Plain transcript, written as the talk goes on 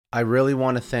I really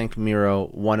want to thank Miro,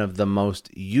 one of the most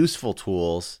useful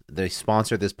tools. They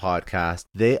sponsor this podcast.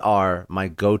 They are my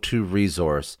go-to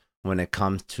resource when it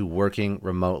comes to working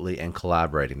remotely and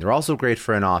collaborating. They're also great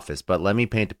for an office, but let me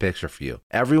paint a picture for you.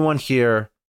 Everyone here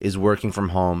is working from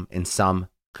home in some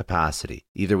capacity.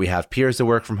 Either we have peers that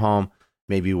work from home,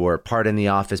 maybe we're part in the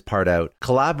office, part out.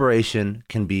 Collaboration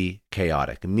can be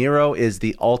chaotic. Miro is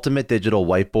the ultimate digital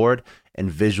whiteboard and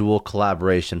visual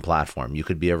collaboration platform. You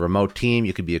could be a remote team,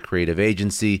 you could be a creative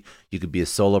agency, you could be a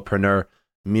solopreneur.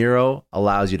 Miro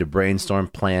allows you to brainstorm,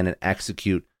 plan, and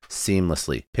execute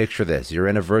seamlessly. Picture this, you're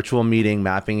in a virtual meeting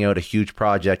mapping out a huge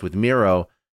project with Miro.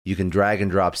 You can drag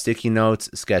and drop sticky notes,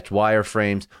 sketch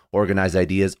wireframes, organize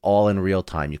ideas all in real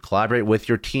time. You collaborate with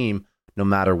your team no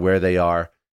matter where they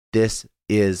are. This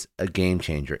is a game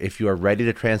changer. If you are ready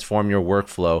to transform your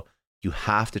workflow, you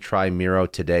have to try Miro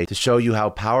today. To show you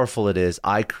how powerful it is,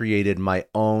 I created my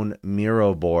own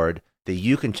Miro board that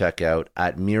you can check out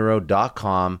at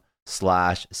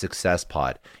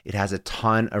miro.com/successpod. It has a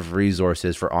ton of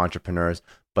resources for entrepreneurs,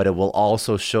 but it will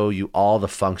also show you all the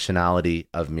functionality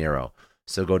of Miro.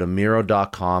 So go to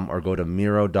Miro.com or go to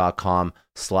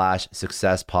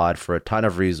Miro.com/successpod for a ton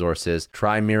of resources.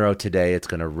 Try Miro today. It's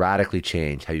going to radically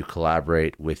change how you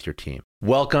collaborate with your team.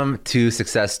 Welcome to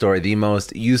Success Story, the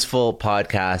most useful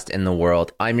podcast in the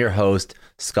world. I'm your host,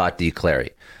 Scott D. Clary.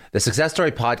 The Success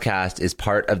Story podcast is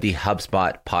part of the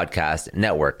HubSpot Podcast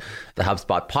Network. The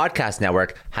HubSpot Podcast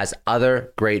Network has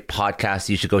other great podcasts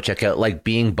you should go check out, like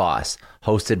Being Boss,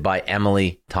 hosted by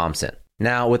Emily Thompson.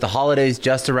 Now, with the holidays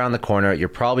just around the corner, you're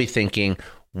probably thinking,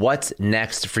 what's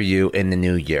next for you in the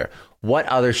new year? What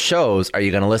other shows are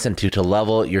you going to listen to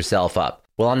level yourself up?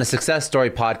 Well, on the Success Story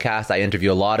podcast, I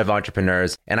interview a lot of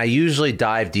entrepreneurs, and I usually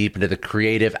dive deep into the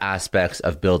creative aspects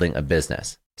of building a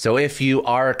business. So if you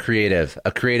are a creative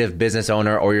business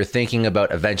owner, or you're thinking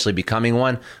about eventually becoming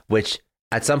one, which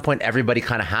at some point, everybody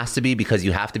kind of has to be, because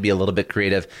you have to be a little bit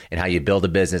creative in how you build a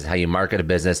business, how you market a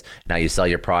business, and how you sell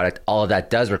your product. All of that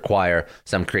does require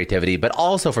some creativity, but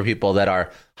also for people that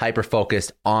are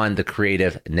hyper-focused on the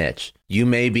creative niche. You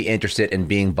may be interested in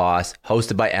Being Boss,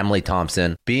 hosted by Emily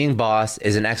Thompson. Being Boss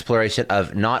is an exploration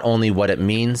of not only what it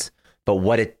means, but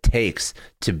what it takes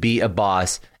to be a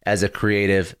boss as a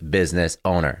creative business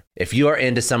owner. If you are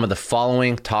into some of the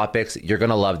following topics, you're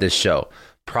going to love this show.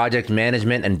 Project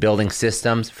management and building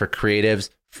systems for creatives,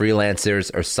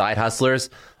 freelancers, or side hustlers,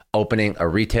 opening a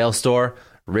retail store,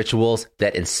 rituals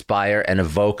that inspire and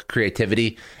evoke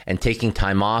creativity, and taking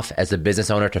time off as a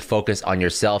business owner to focus on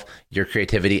yourself, your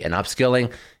creativity, and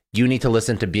upskilling. You need to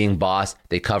listen to Being Boss.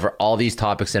 They cover all these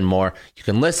topics and more. You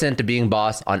can listen to Being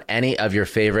Boss on any of your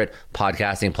favorite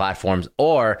podcasting platforms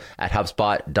or at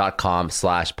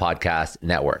HubSpot.com/podcast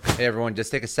network. Hey everyone,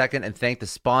 just take a second and thank the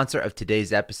sponsor of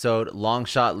today's episode,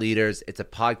 Longshot Leaders. It's a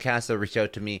podcast that reached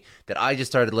out to me that I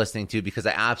just started listening to because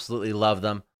I absolutely love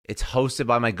them. It's hosted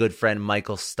by my good friend,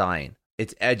 Michael Stein.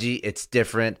 It's edgy, it's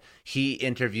different. He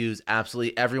interviews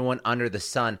absolutely everyone under the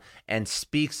sun and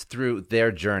speaks through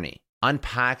their journey,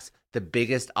 unpacks the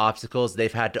biggest obstacles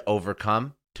they've had to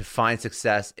overcome to find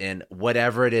success in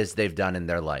whatever it is they've done in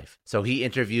their life. So he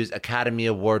interviews Academy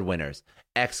Award winners,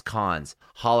 ex-cons,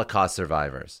 Holocaust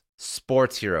survivors,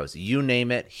 sports heroes, you name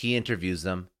it, he interviews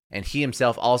them. And he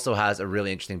himself also has a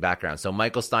really interesting background. So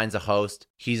Michael Stein's a host.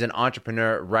 He's an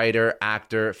entrepreneur, writer,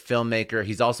 actor, filmmaker.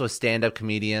 He's also a stand-up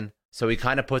comedian. So he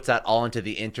kind of puts that all into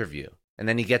the interview. And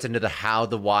then he gets into the how,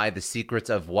 the why, the secrets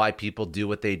of why people do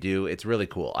what they do. It's really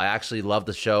cool. I actually love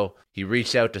the show. He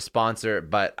reached out to sponsor,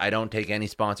 but I don't take any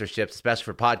sponsorships, especially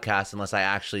for podcasts, unless I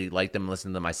actually like them and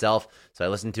listen to them myself. So I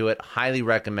listened to it. Highly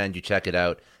recommend you check it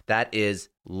out. That is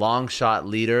Longshot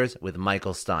Leaders with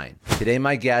Michael Stein. Today,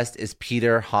 my guest is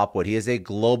Peter Hopwood. He is a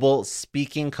global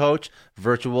speaking coach,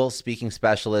 virtual speaking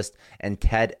specialist, and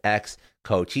TedX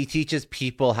coach. He teaches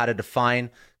people how to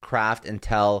define, craft, and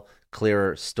tell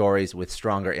clearer stories with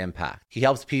stronger impact. He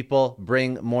helps people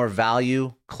bring more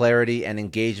value, clarity, and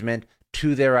engagement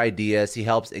to their ideas. He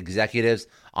helps executives,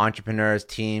 entrepreneurs,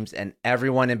 teams, and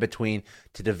everyone in between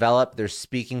to develop their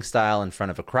speaking style in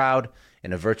front of a crowd,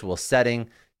 in a virtual setting,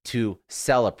 to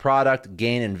sell a product,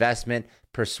 gain investment,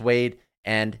 persuade,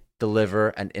 and deliver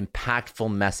an impactful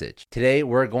message. Today,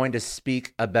 we're going to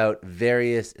speak about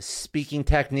various speaking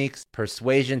techniques,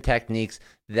 persuasion techniques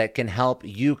that can help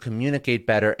you communicate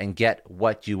better and get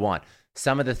what you want.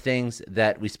 Some of the things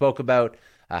that we spoke about,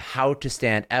 how to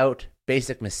stand out,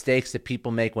 basic mistakes that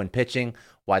people make when pitching,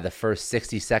 why the first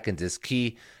 60 seconds is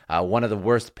key, one of the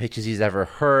worst pitches he's ever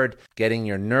heard, getting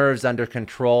your nerves under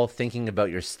control, thinking about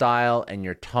your style and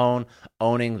your tone,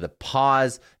 owning the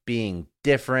pause, being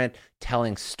different,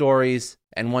 telling stories.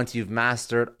 And once you've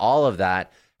mastered all of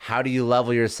that, how do you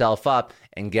level yourself up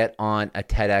and get on a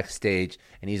TEDx stage.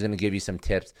 And he's going to give you some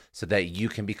tips so that you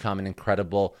can become an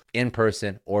incredible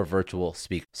in-person or virtual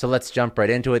speaker. So let's jump right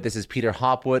into it. This is Peter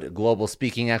Hopwood, global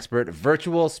speaking expert,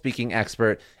 virtual speaking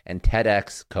expert, and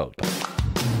TEDx coach.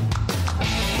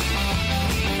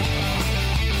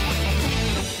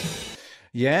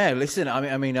 Yeah, listen,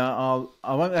 I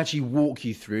won't actually walk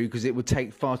you through because it would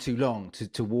take far too long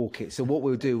to walk it. So what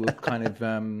we'll do, we'll kind of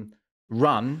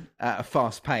run at a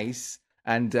fast pace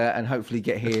and hopefully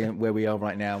get here where we are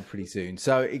right now pretty soon.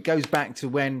 So it goes back to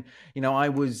when, I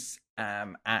was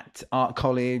at art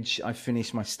college. I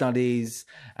finished my studies,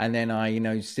 and then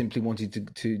I, simply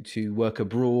wanted to work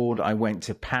abroad. I went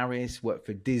to Paris, worked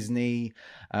for Disney,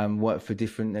 worked for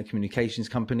different communications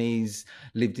companies,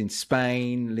 lived in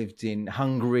Spain, lived in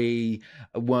Hungary,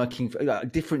 working for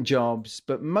different jobs.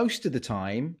 But most of the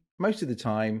time,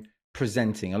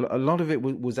 presenting. A lot of it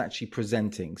was actually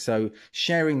presenting. So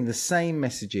sharing the same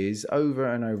messages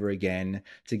over and over again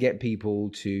to get people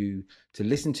to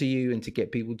listen to you and to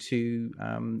get people to,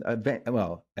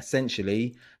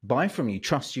 essentially buy from you,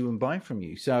 trust you and buy from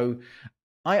you. So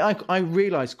I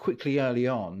realized quickly early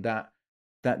on that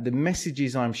the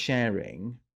messages I'm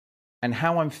sharing and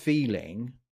how I'm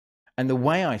feeling and the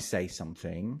way I say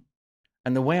something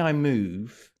and the way I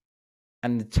move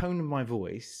and the tone of my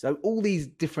voice, so all these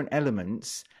different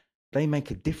elements, they make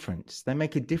a difference. They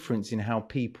make a difference in how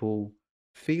people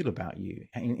feel about you,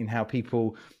 in how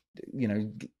people,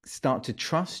 start to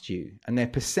trust you and their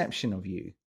perception of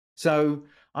you. So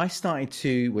I started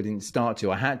to, well, didn't start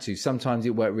to, I had to. Sometimes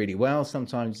it worked really well.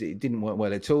 Sometimes it didn't work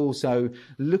well at all. So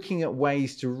looking at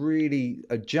ways to really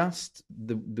adjust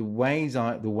the way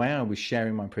I was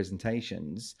sharing my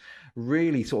presentations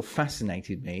really sort of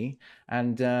fascinated me.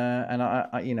 And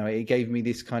I it gave me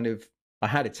this kind of, I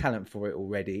had a talent for it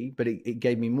already, but it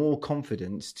gave me more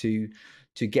confidence to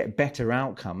get better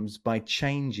outcomes by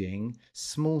changing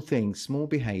small things, small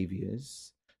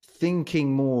behaviors,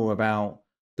 thinking more about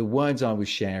the words I was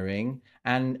sharing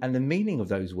and the meaning of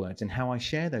those words and how I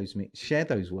share those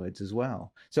words as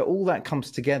well. So all that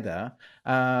comes together,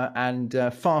 and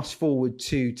fast forward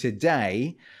to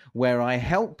today, where I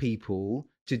help people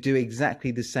to do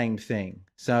exactly the same thing.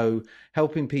 So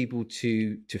helping people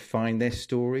to find their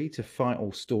story,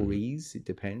 or stories, it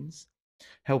depends.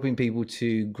 Helping people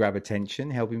to grab attention,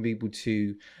 helping people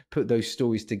to put those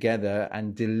stories together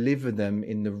and deliver them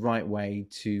in the right way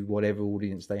to whatever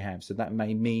audience they have. So that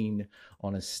may mean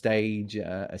on a stage,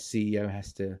 a CEO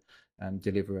has to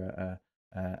deliver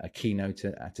a keynote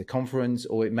at a conference,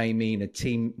 or it may mean a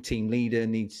team leader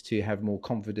needs to have more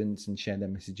confidence and share their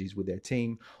messages with their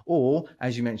team. Or,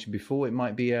 as you mentioned before, it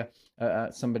might be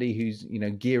somebody who's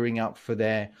gearing up for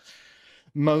their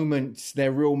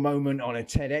real moment on a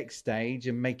TEDx stage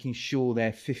and making sure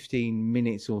their 15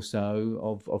 minutes or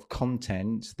so of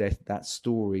content, that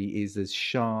story is as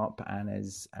sharp and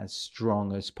as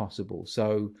strong as possible.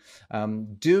 So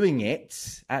doing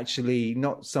it, actually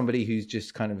not somebody who's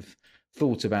just kind of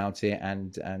thought about it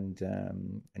and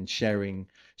sharing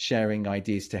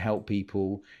ideas to help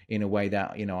people in a way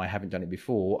that I haven't done it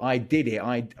before. I did it.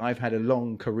 I've had a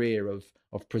long career of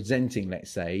presenting,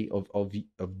 let's say,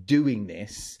 of doing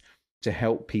this to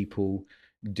help people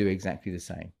do exactly the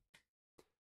same.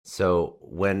 So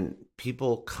when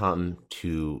people come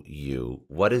to you,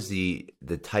 what is the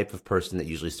type of person that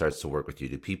usually starts to work with you?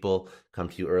 Do people come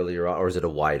to you earlier on, or is it a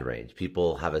wide range?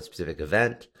 People have a specific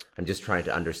event? I'm just trying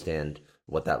to understand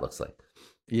what that looks like.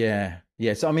 Yeah.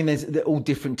 So, I mean, there's all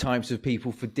different types of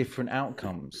people for different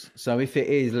outcomes. So if it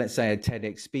is, let's say, a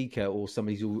TEDx speaker or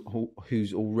somebody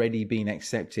who's already been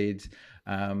accepted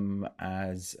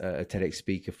as a TEDx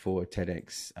speaker for a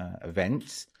TEDx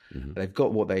event, mm-hmm. They've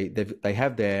got what they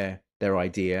have their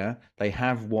idea, they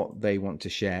have what they want to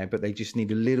share, but they just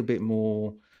need a little bit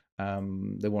more.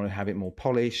 They want to have it more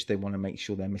polished. They want to make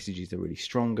sure their messages are really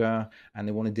stronger, and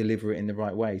they want to deliver it in the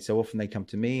right way. So often they come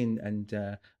to me and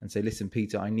say, "Listen,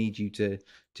 Peter, I need you to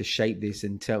shape this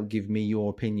and give me your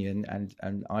opinion,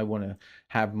 and I want to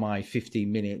have my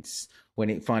 15 minutes when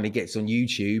it finally gets on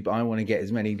YouTube. I want to get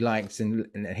as many likes and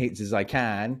hits as I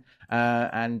can,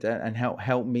 and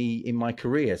help me in my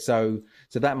career." So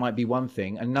that might be one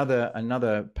thing.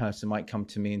 Another person might come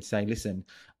to me and say, "Listen,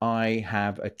 I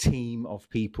have a team of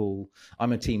people.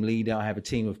 I'm a team leader. I have a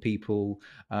team of people.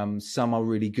 Some are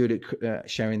really good at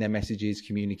sharing their messages,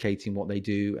 communicating what they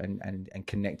do, and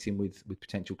connecting with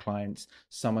potential clients.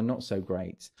 Some are not so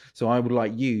great. So I would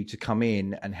like you to come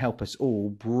in and help us all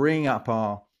bring up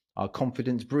our our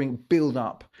confidence, build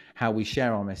up how we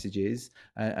share our messages,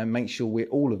 and make sure we're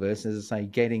all of us, as I say,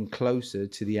 getting closer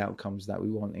to the outcomes that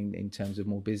we want in terms of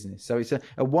more business. So it's a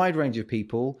wide range of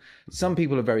people. Some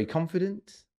people are very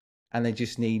confident and they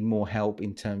just need more help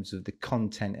in terms of the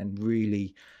content and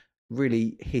really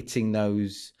hitting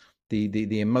those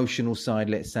the emotional side,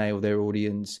 let's say, of their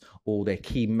audience, or their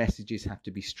key messages have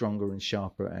to be stronger and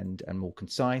sharper and more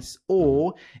concise.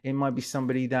 Or it might be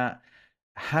somebody that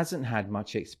hasn't had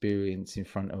much experience in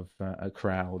front of a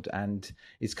crowd, and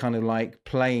it's kind of like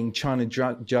trying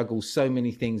to juggle so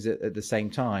many things at the same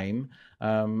time,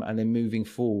 and then moving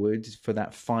forward for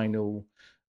that final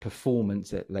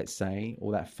performance, let's say,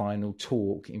 or that final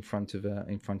talk in front of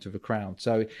a crowd.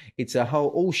 So it's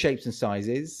all shapes and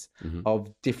sizes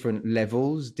of different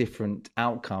levels, different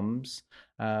outcomes.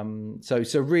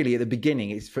 So really at the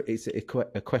beginning, it's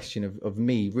a question of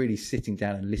me really sitting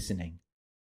down and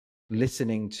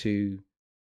listening to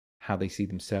how they see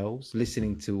themselves,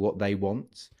 listening to what they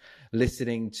want,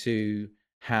 listening to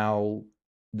how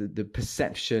the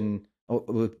perception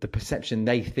or the perception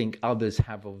they think others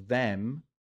have of them,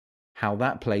 how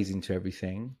that plays into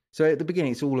everything. So at the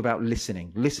beginning, it's all about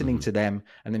listening to them,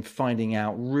 and then finding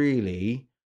out really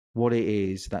what it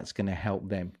is that's going to help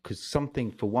them, because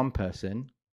something for one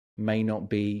person may not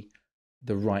be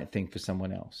the right thing for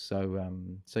someone else.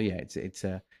 So yeah,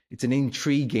 it's an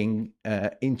intriguing,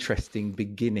 interesting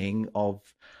beginning of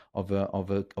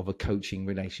a coaching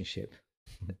relationship.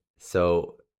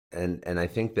 So, and I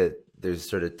think that there's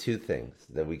sort of two things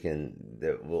that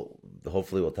we'll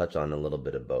hopefully we'll touch on a little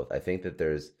bit of both. I think that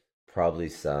there's probably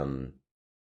some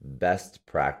best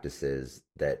practices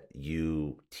that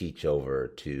you teach over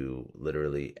to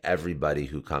literally everybody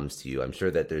who comes to you. I'm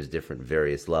sure that there's different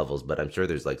various levels, but I'm sure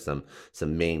there's like some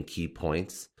main key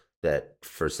points that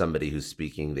for somebody who's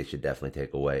speaking, they should definitely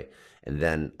take away. And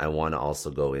then I want to also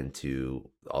go into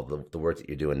all the work that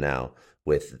you're doing now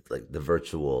with like the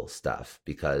virtual stuff,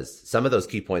 because some of those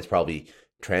key points probably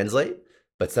translate,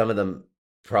 but some of them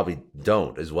probably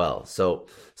don't as well. So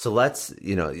let's,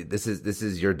 this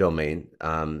is your domain.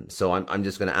 So I'm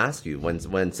just going to ask you,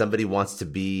 when somebody wants to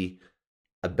be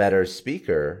a better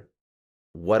speaker,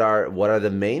 what are the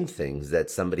main things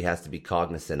that somebody has to be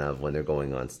cognizant of when they're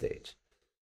going on stage?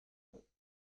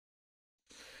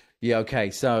 Yeah.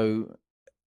 Okay. So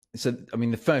I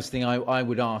mean, the first thing I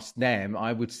would ask them,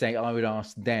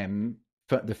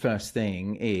 the first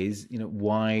thing is,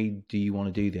 why do you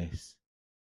want to do this?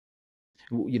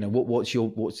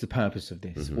 What's the purpose of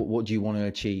this? What do you want to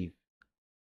achieve?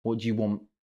 What do you want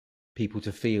people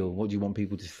to feel? What do you want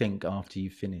people to think after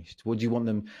you've finished? How do you want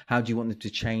them to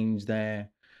change their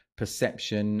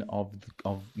perception of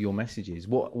your messages?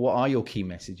 What are your key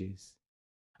messages?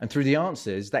 And through the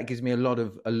answers, that gives me a lot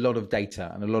of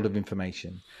data and a lot of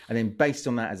information. And then based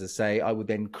on that, as I say, I would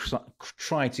then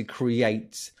try to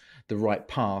create the right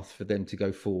path for them to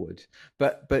go forward.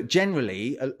 But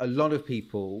generally, a lot of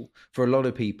people,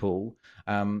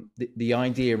 the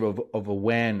idea of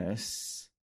awareness,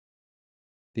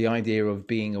 the idea of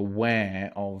being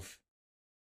aware of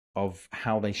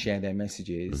how they share their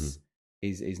messages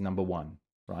is number one,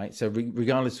 right? So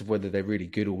regardless of whether they're really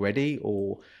good already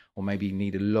or maybe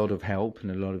need a lot of help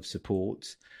and a lot of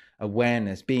support,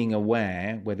 awareness, being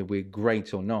aware whether we're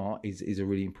great or not is a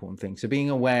really important thing. So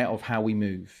being aware of how we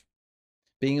move,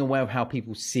 being aware of how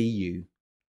people see you,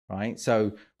 right?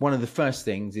 So one of the first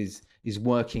things is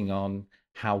working on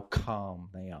how calm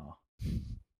they are,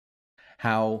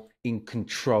 how in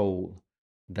control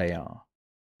they are.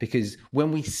 Because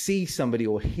when we see somebody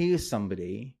or hear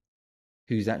somebody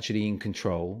who's actually in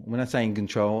control, when I say in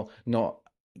control, not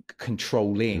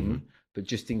controlling, but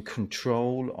just in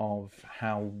control of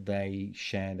how they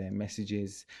share their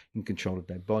messages, in control of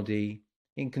their body,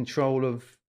 in control of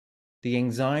the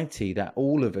anxiety that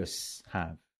all of us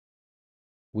have.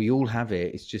 We all have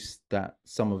it. It's just that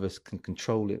some of us can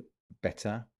control it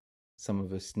better, some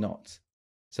of us not.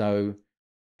 So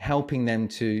helping them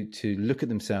to look at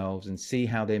themselves and see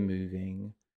how they're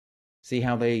moving, see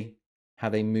how they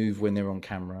move when they're on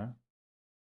camera,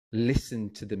 listen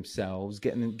to themselves,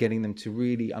 getting them to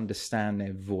really understand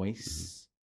their voice,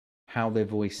 how their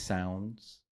voice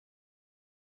sounds,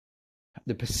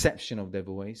 the perception of their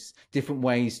voice, different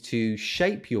ways to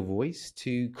shape your voice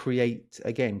to create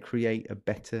a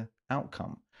better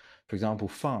outcome. For example,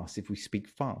 fast. If we speak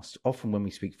fast, often when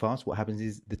we speak fast, what happens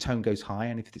is the tone goes high,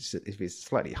 and if it's a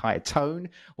slightly higher tone,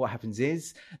 what happens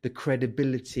is the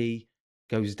credibility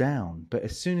goes down. But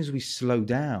as soon as we slow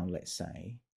down, let's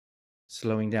say,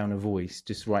 slowing down a voice,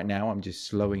 just right now, I'm just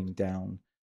slowing down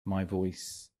my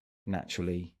voice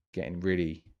naturally, getting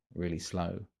really, really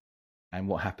slow. and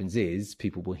what happens is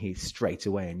people will hear straight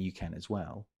away, and you can as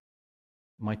well,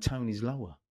 my tone is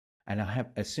lower. And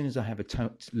as soon as I have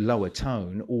a lower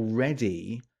tone,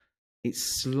 already it's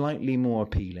slightly more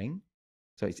appealing.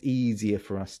 So it's easier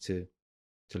for us to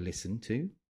listen to.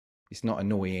 It's not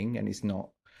annoying and it's not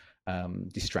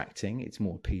distracting. It's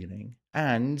more appealing.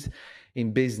 And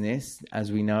in business,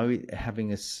 as we know,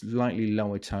 having a slightly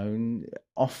lower tone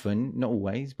often, not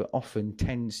always, but often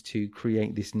tends to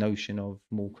create this notion of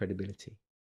more credibility,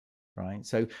 right?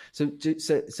 So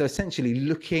essentially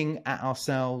looking at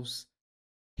ourselves,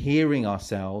 hearing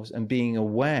ourselves, and being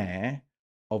aware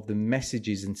of the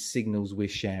messages and signals we're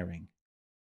sharing.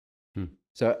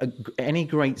 So any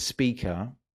great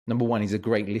speaker, number one, is a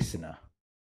great listener,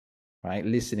 right?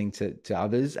 Listening to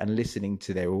others and listening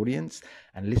to their audience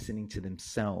and listening to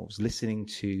themselves, listening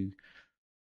to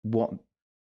what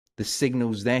the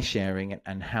signals they're sharing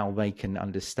and how they can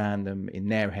understand them in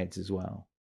their heads as well,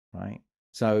 right?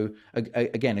 So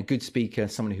again, a good speaker,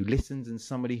 someone who listens and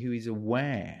somebody who is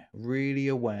aware, really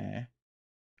aware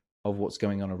of what's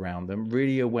going on around them,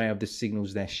 really aware of the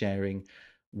signals they're sharing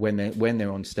when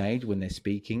they're on stage, when they're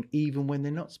speaking, even when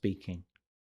they're not speaking,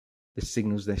 the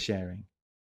signals they're sharing.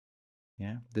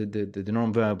 Yeah, the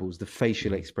non-verbals, the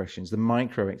facial expressions, the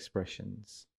micro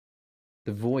expressions,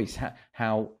 the voice,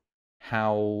 how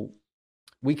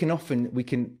we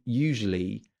can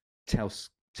usually tell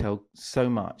so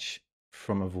much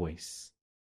from a voice.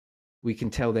 We can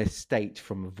tell their state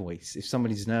from a voice. If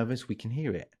somebody's nervous, we can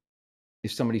hear it.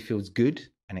 If somebody feels good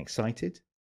and excited,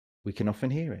 we can often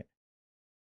hear it.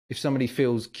 If somebody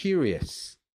feels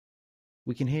curious,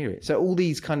 we can hear it. So all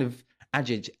these kind of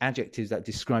adjectives that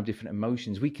describe different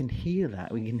emotions, we can hear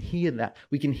that. We can hear that.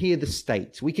 We can hear the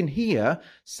state. We can hear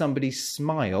somebody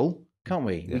smile, can't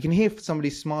we? Yeah. We can hear somebody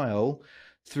smile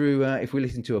through if we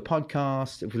listen to a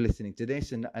podcast, if we're listening to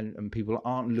this, and people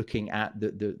aren't looking at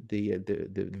the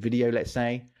video, let's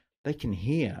say, they can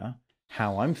hear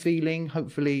how I'm feeling,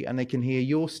 hopefully, and they can hear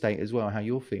your state as well, how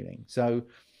you're feeling. So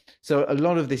a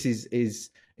lot of this is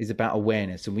about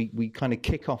awareness, and we kind of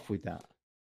kick off with that.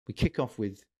 We kick off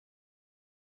with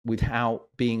how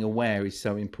being aware is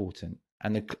so important,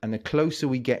 and the closer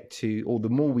we get to, or the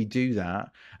more we do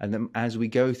that, and then as we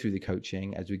go through the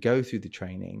coaching, as we go through the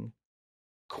training,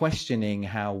 questioning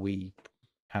how we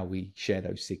share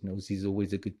those signals is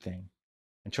always a good thing,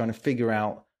 and trying to figure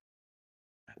out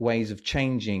ways of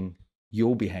changing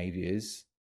your behaviors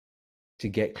to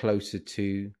get closer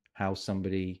to how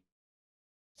somebody's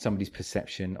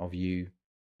perception of you,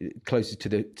 closer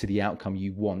to the outcome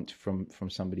you want from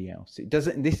somebody else.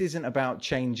 This isn't about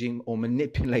changing or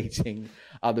manipulating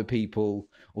other people,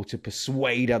 or to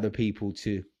persuade other people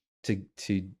to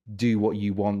do what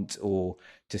you want or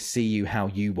to see you how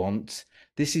you want.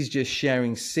 This is just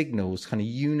sharing signals, kind of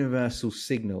universal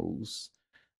signals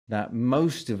that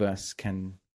most of us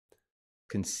can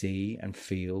see and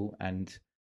feel and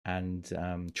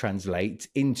translate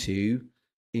into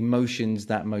emotions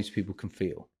that most people can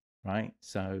feel, right?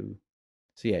 So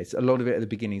yeah, it's a lot of it at the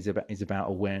beginning is about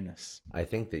awareness. I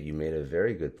think that you made a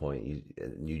very good point.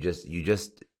 You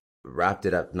just wrapped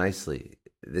it up nicely.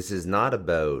 This is not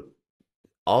about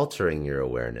altering your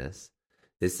awareness.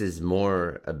 This is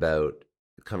more about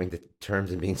coming to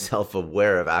terms and being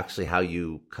self-aware of actually how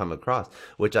you come across,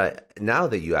 which now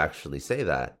that you actually say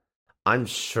that, I'm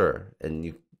sure,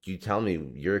 and you tell me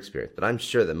your experience, but I'm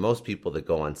sure that most people that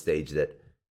go on stage that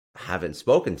haven't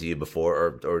spoken to you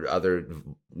before, or other,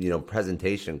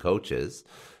 presentation coaches,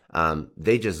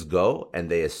 they just go and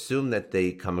they assume that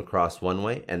they come across one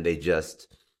way, and they just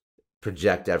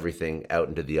project everything out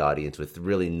into the audience with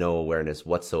really no awareness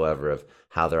whatsoever of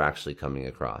how they're actually coming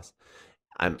across.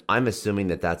 I'm assuming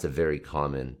that that's a very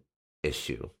common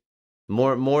issue,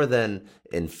 more than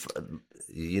in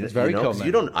it's very common.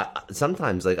 You don't.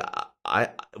 Sometimes, like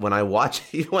when I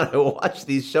watch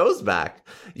these shows back,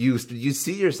 you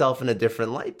see yourself in a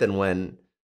different light than when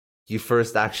you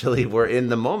first actually were in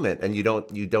the moment, and you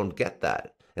don't get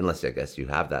that unless, I guess, you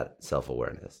have that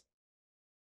self-awareness.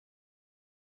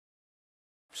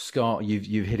 Scott,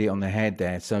 you've hit it on the head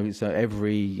there. So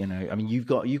every, you've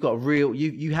got real,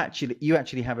 you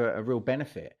actually have a real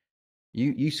benefit.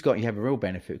 You Scott, you have a real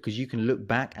benefit because you can look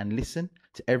back and listen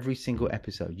to every single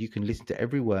episode. You can listen to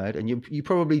every word, and you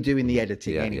probably do in the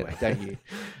editing anyway, don't you?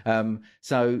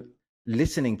 So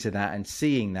listening to that and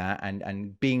seeing that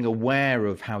and being aware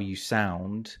of how you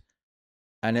sound.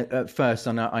 And at first,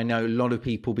 I know a lot of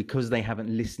people, because they haven't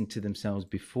listened to themselves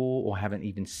before, or haven't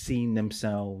even seen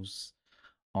themselves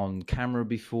on camera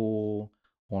before,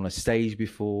 on a stage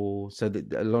before, so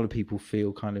that a lot of people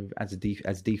feel kind of as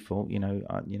default,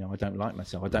 I don't like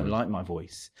myself, I don't like my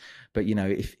voice. But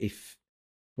if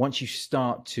once you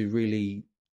start to really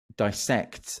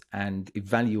dissect and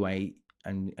evaluate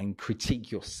and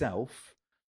critique yourself,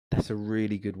 that's a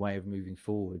really good way of moving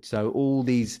forward. So all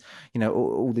these,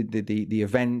 all the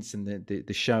events and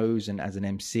the shows, and as an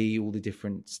MC, all the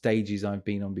different stages I've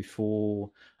been on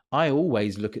before, I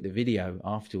always look at the video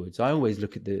afterwards. I always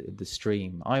look at the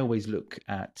stream. I always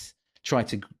try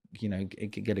to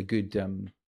get a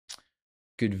good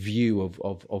view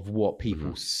of what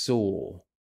people saw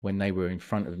when they were in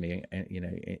front of me,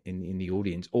 in the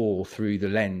audience, or through the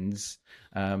lens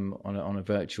on a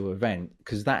virtual event,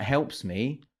 because that helps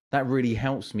me. That really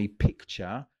helps me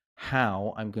picture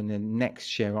how I'm going to next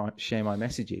share my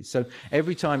messages. So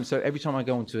every time I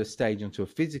go onto a stage, onto a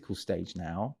physical stage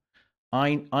now,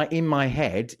 I in my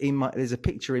head, there's a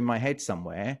picture in my head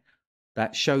somewhere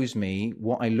that shows me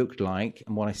what I looked like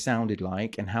and what I sounded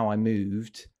like and how I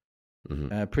moved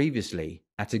previously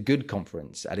at a good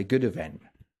conference, at a good event,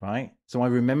 right? So I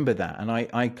remember that, and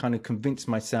I kind of convince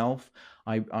myself,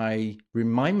 I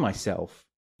remind myself,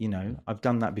 I've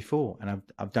done that before, and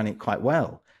I've done it quite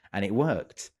well, and it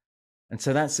worked. And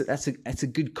so that's a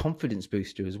good confidence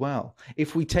booster as well.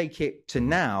 If we take it to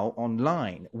now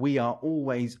online, we are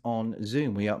always on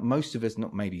Zoom. Most of us,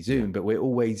 not maybe Zoom, but we're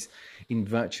always in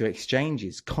virtual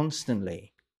exchanges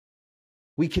constantly.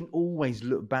 We can always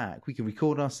look back. We can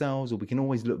record ourselves, or we can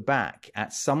always look back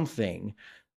at something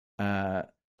that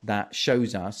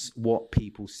shows us what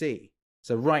people see.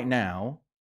 So right now,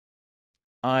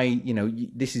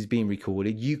 this is being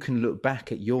recorded. You can look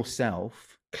back at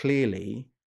yourself clearly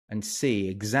and see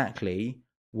exactly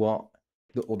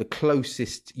the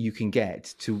closest you can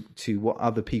get to what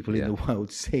other people in the world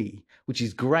see, which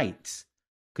is great,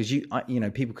 because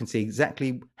people can see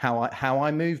exactly how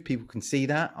I move. People can see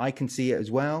that. I can see it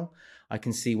as well. I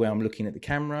can see where I'm looking at the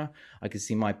camera. I can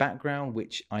see my background,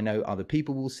 which I know other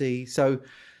people will see. So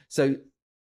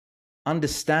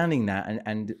understanding that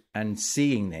and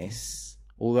seeing this,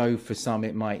 although for some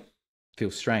it might feel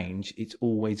strange, it's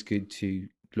always good to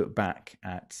look back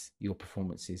at your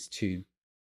performances to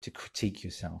critique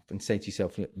yourself and say to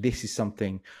yourself, look, this is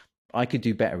something I could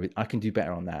do better with. I can do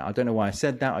better on that. I don't know why I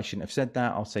said that. I shouldn't have said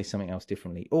that. I'll say something else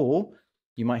differently. Or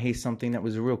you might hear something that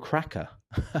was a real cracker.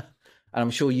 And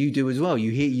I'm sure you do as well.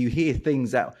 You hear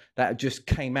things that just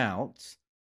came out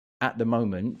at the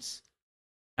moment,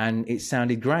 and it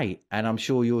sounded great. And I'm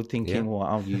sure you're thinking, well,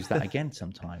 I'll use that again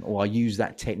sometime, or I'll use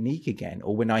that technique again.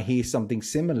 Or when I hear something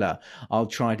similar, I'll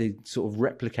try to sort of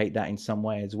replicate that in some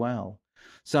way as well.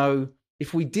 So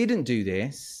if we didn't do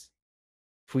this,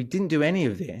 if we didn't do any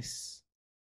of this,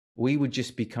 we would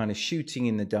just be kind of shooting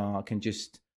in the dark and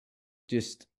just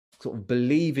sort of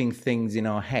believing things in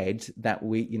our head that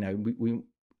we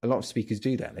a lot of speakers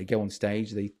do that. They go on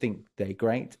stage, they think they're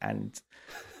great, and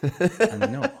they're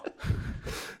not.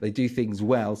 They do things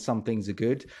well. Some things are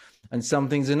good, and some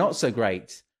things are not so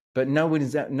great. But no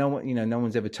one's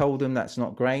ever told them that's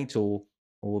not great, or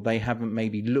they haven't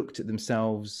maybe looked at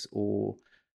themselves or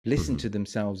listened to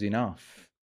themselves enough.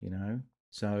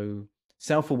 So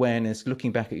self-awareness,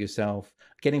 looking back at yourself,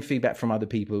 getting feedback from other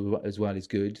people as well is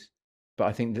good. But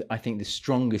I think the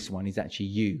strongest one is actually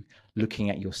you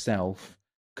looking at yourself,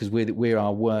 because we're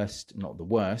our worst, not the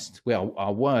worst, we're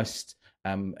our worst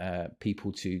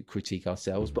people to critique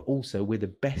ourselves, but also we're the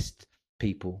best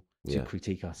people to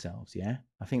critique ourselves. Yeah,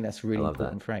 I think that's a really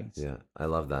important phrase. Yeah, I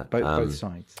love that. Both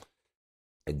sides.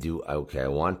 I do. Okay, I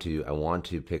want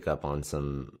to pick up on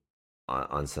some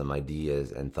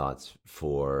ideas and thoughts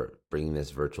for bringing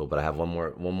this virtual, but I have one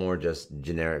more just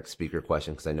generic speaker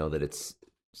question, because I know that it's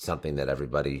something that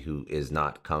everybody who is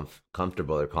not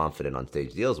comfortable or confident on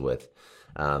stage deals with.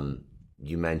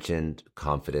 You mentioned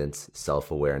confidence,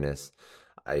 self-awareness.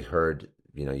 I heard,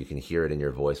 you can hear it in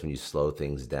your voice when you slow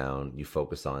things down. You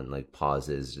focus on like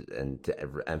pauses and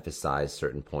to emphasize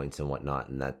certain points and whatnot,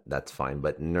 and that's fine.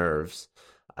 But nerves,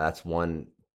 that's one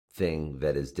thing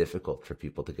that is difficult for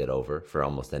people to get over, for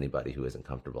almost anybody who isn't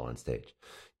comfortable on stage.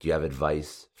 Do you have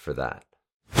advice for that?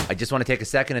 I just want to take a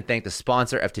second and thank the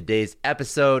sponsor of today's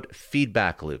episode,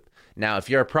 Feedback Loop. Now, if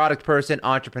you're a product person,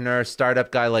 entrepreneur,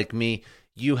 startup guy like me,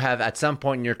 you have at some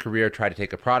point in your career tried to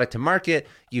take a product to market.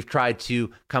 You've tried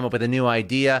to come up with a new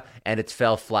idea and it's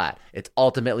fell flat. It's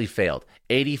ultimately failed.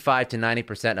 85 to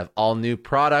 90% of all new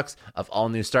products, of all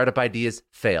new startup ideas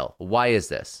fail. Why is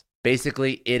this?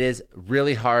 Basically, it is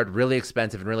really hard, really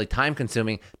expensive, and really time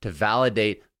consuming to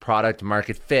validate product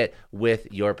market fit with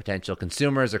your potential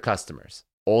consumers or customers.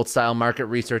 Old style market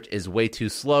research is way too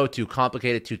slow, too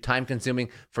complicated, too time consuming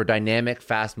for dynamic,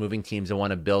 fast moving teams that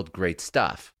want to build great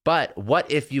stuff. But what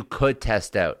if you could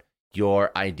test out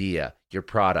your idea, your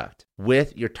product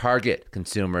with your target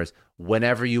consumers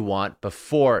whenever you want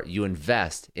before you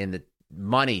invest in the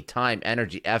money, time,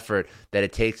 energy, effort that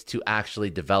it takes to actually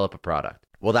develop a product.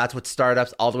 Well, that's what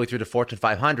startups all the way through to Fortune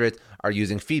 500s are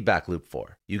using Feedback Loop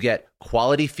for. You get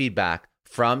quality feedback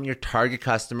from your target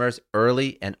customers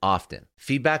early and often.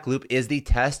 Feedback Loop is the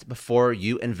test before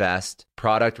you invest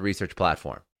product research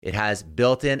platform. It has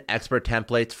built-in expert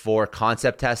templates for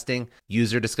concept testing,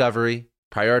 user discovery,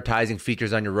 prioritizing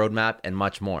features on your roadmap, and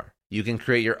much more. You can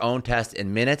create your own test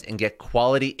in minutes and get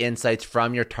quality insights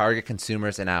from your target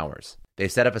consumers in hours.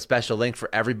 They've set up a special link for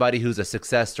everybody who's a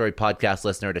Success Story podcast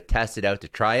listener to test it out, to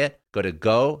try it. Go to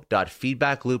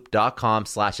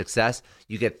go.feedbackloop.com/success.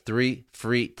 You get 3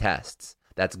 free tests.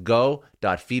 That's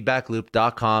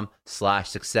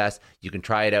go.feedbackloop.com/success. You can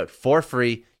try it out for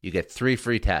free. You get 3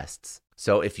 free tests.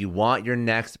 So if you want your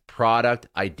next product,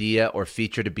 idea, or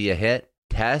feature to be a hit,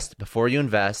 test before you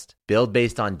invest, build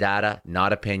based on data,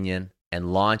 not opinion,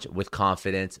 and launch with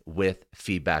confidence with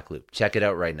Feedback Loop. Check it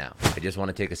out right now. I just want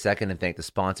to take a second and thank the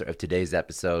sponsor of today's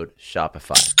episode,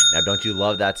 Shopify. Now, don't you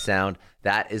love that sound?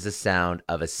 That is the sound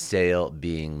of a sale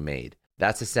being made.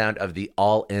 That's the sound of the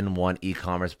all-in-one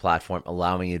e-commerce platform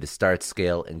allowing you to start,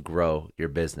 scale, and grow your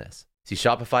business. See,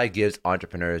 Shopify gives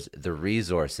entrepreneurs the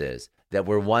resources that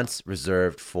were once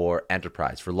reserved for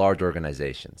enterprise, for large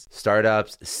organizations.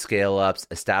 Startups, scale-ups,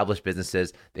 established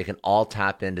businesses, they can all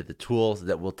tap into the tools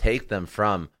that will take them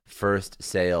from first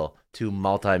sale to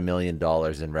multi-million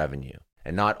dollars in revenue.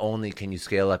 And not only can you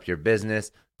scale up your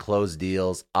business, close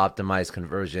deals, optimize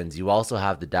conversions, you also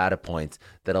have the data points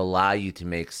that allow you to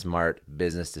make smart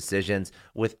business decisions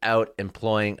without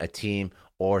employing a team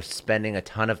or spending a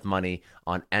ton of money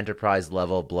on enterprise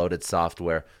level bloated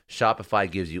software. Shopify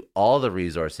gives you all the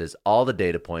resources, all the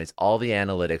data points, all the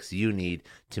analytics you need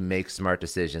to make smart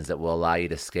decisions that will allow you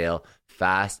to scale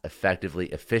fast, effectively,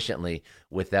 efficiently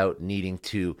without needing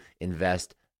to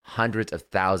invest hundreds of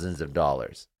thousands of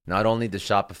dollars. Not only does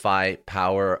Shopify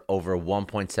power over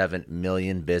 1.7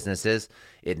 million businesses,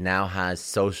 it now has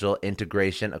social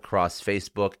integration across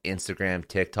Facebook, Instagram,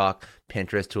 TikTok,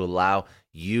 Pinterest to allow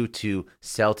you to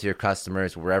sell to your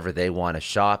customers wherever they want to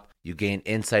shop. You gain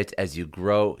insights as you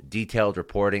grow, detailed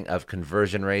reporting of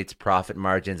conversion rates, profit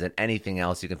margins, and anything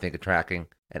else you can think of tracking.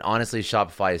 And honestly,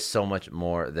 Shopify is so much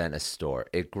more than a store.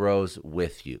 It grows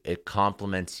with you. It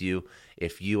complements you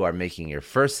if you are making your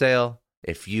first sale,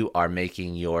 if you are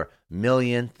making your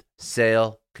millionth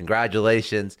sale.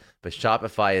 Congratulations, but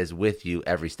Shopify is with you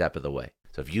every step of the way.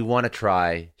 So if you want to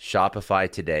try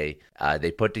Shopify today,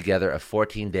 they put together a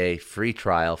 14-day free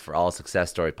trial for all Success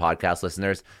Story podcast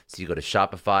listeners. So you go to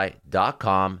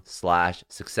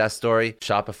shopify.com/success story,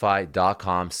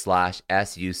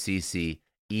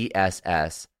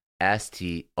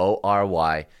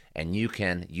 shopify.com/SUCCESSSTORY, and you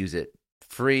can use it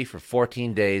free for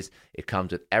 14 days. It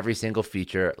comes with every single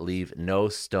feature. Leave no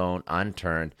stone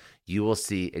unturned. You will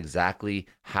see exactly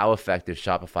how effective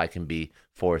Shopify can be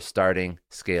for starting,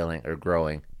 scaling, or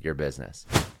growing your business.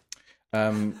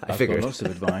 I've got lots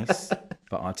of advice,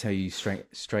 but I'll tell you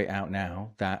straight out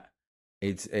now that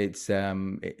it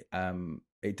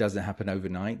doesn't happen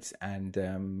overnight, and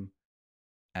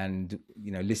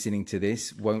you know, listening to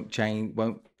this won't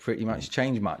pretty much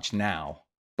change much now,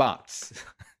 but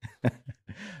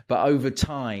but over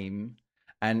time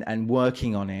and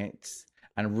working on it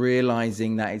and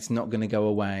realizing that it's not going to go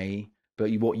away, but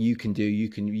what you can do, you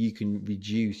can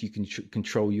reduce, you can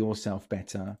control yourself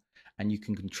better, and you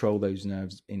can control those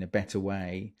nerves in a better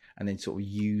way, and then sort of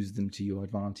use them to your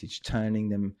advantage, turning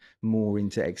them more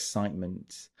into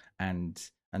excitement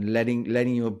and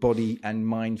letting your body and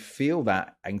mind feel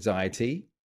that anxiety,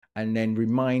 and then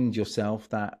remind yourself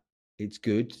that it's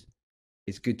good.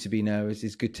 It's good to be nervous.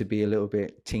 It's good to be a little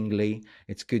bit tingly.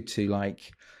 It's good to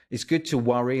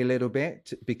worry a little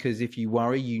bit, because if you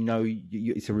worry, you know,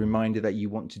 it's a reminder that you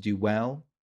want to do well.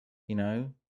 You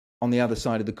know, on the other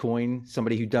side of the coin,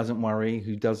 somebody who doesn't worry,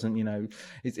 who doesn't, you know,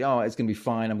 it's going to be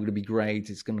fine. I'm going to be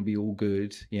great. It's going to be all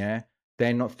good. Yeah.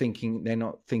 They're not thinking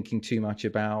too much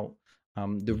about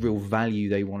the real value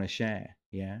they want to share.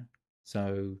 Yeah.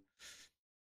 So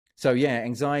yeah,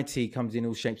 anxiety comes in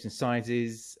all shapes and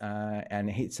sizes, and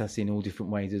it hits us in all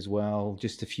different ways as well.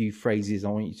 Just a few phrases I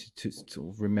want you to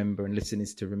sort of remember, and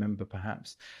listeners to remember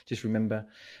perhaps. Just remember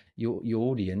your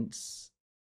audience,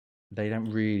 they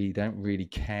don't really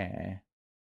care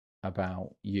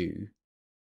about you,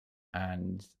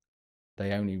 and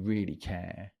they only really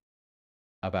care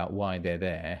about why they're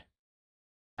there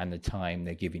and the time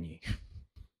they're giving you.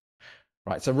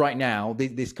 Right. So right now,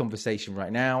 this conversation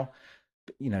right now,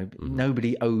 you know,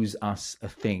 nobody owes us a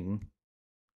thing.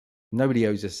 Nobody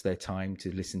owes us their time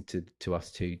to listen to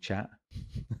us two chat.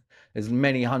 There's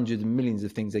many hundreds and millions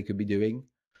of things they could be doing.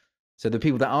 So the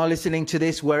people that are listening to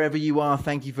this, wherever you are,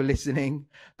 thank you for listening.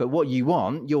 But what you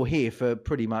want, you're here for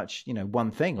pretty much,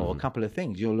 one thing or a couple of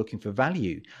things. You're looking for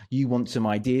value. You want some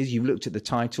ideas. You've looked at the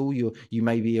title. You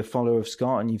may be a follower of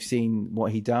Scott and you've seen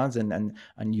what he does and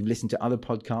you've listened to other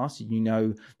podcasts. You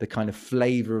know the kind of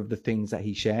flavor of the things that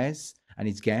he shares and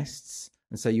his guests.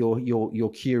 And so you're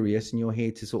curious and you're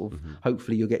here to sort of,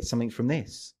 hopefully you'll get something from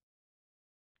this.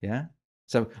 Yeah.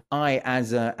 So I,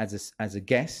 as a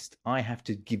guest, I have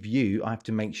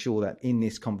to make sure that in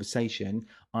this conversation,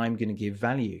 I'm going to give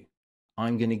value.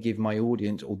 I'm going to give my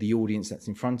audience or the audience that's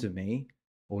in front of me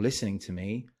or listening to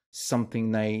me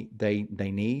something they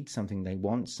need, something they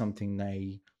want, something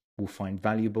they will find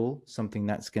valuable, something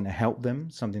that's going to help them,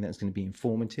 something that's going to be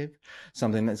informative,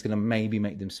 something that's going to maybe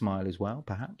make them smile as well,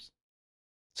 perhaps.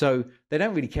 So they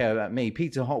don't really care about me.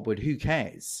 Peter Hopwood, who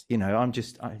cares?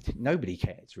 Nobody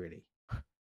cares really.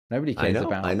 Nobody cares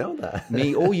about I know that.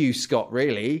 me or you, Scott,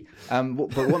 really.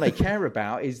 But what they care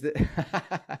about is that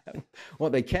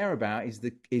what they care about is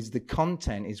the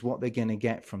content, is what they're going to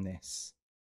get from this,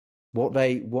 what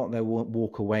they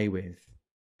walk away with.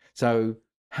 So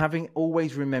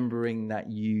always remembering that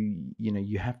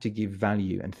you have to give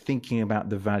value and thinking about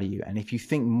the value. And if you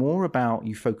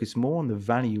focus more on the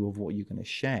value of what you're going to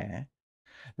share,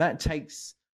 that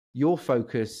takes your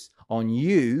focus on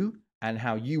you and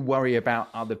how you worry about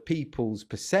other people's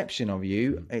perception of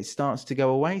you. It starts to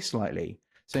go away slightly.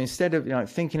 So instead of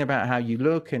thinking about how you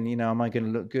look and am I going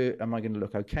to look good? Am I going to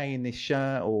look okay in this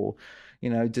shirt? Or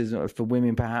for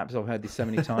women perhaps, I've heard this so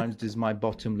many times, does my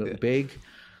bottom look big?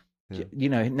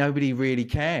 Yeah. Nobody really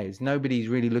cares. Nobody's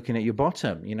really looking at your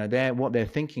bottom. What they're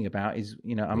thinking about is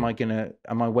am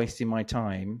I wasting my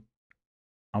time?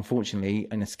 Unfortunately,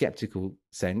 in a skeptical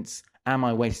sense, am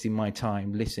I wasting my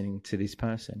time listening to this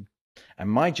person? And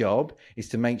my job is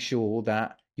to make sure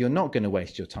that you're not going to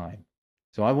waste your time.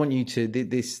 So I want you to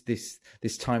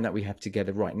this time that we have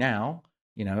together right now.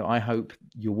 I hope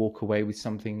you'll walk away with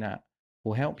something that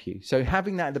will help you. So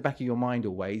having that at the back of your mind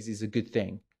always is a good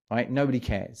thing, right? Nobody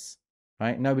cares,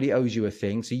 right? Nobody owes you a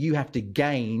thing. So you have to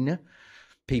gain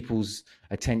people's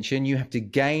attention. You have to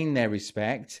gain their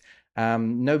respect.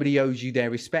 Nobody owes you their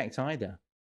respect either.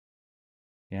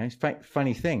 It's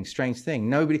funny thing, strange thing.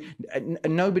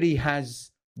 Nobody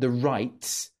has the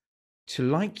right to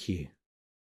like you.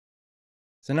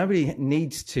 So nobody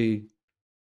needs to.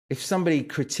 If somebody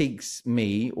critiques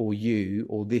me or you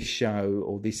or this show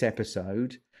or this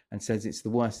episode and says it's the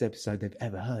worst episode they've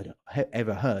ever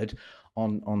heard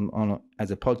on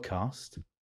as a podcast,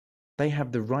 they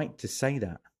have the right to say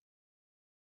that.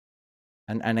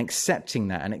 And accepting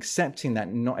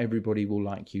that not everybody will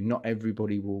like you, not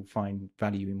everybody will find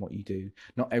value in what you do,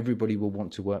 not everybody will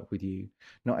want to work with you,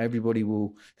 not everybody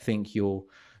will think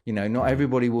not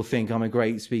everybody will think I'm a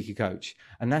great speaker coach,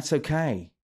 and that's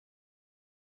okay.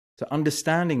 So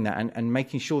understanding that and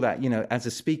making sure that as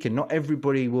a speaker, not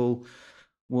everybody will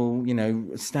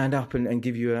stand up and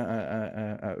give you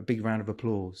a big round of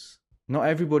applause. Not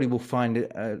everybody will find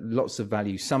lots of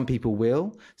value. Some people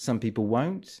will, some people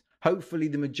won't. Hopefully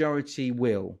the majority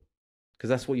will, because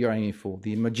that's what you're aiming for.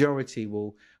 The majority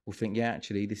will think, yeah,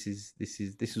 actually, this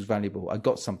was valuable. I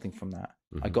got something from that.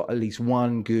 I got at least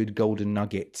one good golden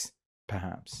nugget,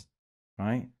 perhaps,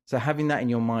 right? So having that in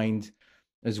your mind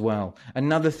as well.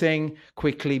 Another thing,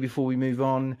 quickly, before we move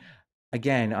on,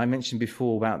 again, I mentioned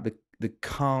before about the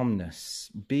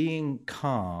calmness. Being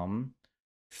calm,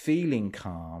 feeling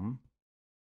calm,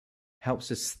 helps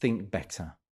us think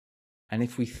better. And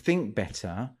if we think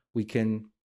better, we can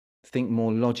think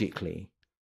more logically.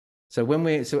 So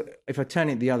if I turn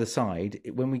it the other side,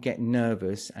 when we get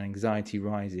nervous and anxiety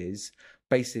rises,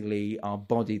 basically our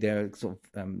body, there are sort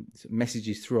of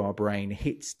messages through our brain,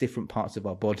 hits different parts of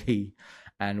our body,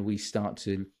 and we start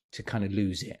to kind of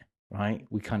lose it, right?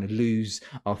 We kind of lose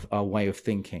our way of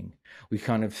thinking. We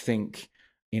kind of think,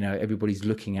 everybody's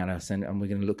looking at us and we're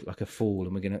going to look like a fool,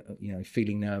 and we're going to,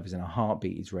 feeling nervous, and our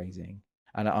heartbeat is raising.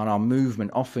 And our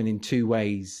movement, often in two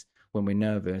ways, when we're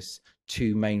nervous,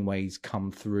 two main ways come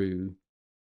through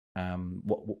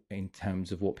what in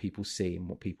terms of what people see and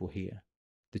what people hear.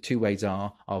 The two ways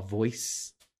are our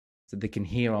voice, so they can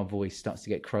hear our voice starts to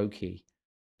get croaky.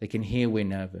 They can hear we're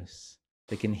nervous.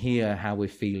 They can hear how we're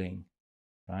feeling,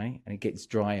 right? And it gets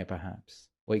drier, perhaps,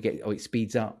 or it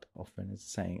speeds up often, as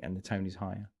saying, and the tone is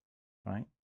higher, right?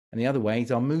 And the other way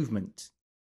is our movement.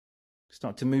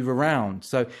 Start to move around.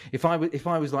 So if I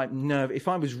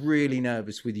was really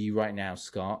nervous with you right now,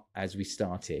 Scott, as we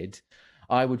started,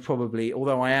 I would probably,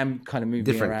 although I am kind of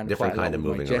moving around quite a lot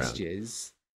with my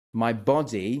gestures, My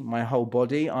body, my whole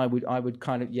body, I would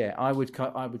kind of, yeah, I would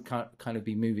kind of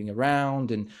be moving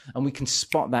around, and we can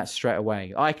spot that straight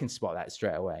away. I can spot that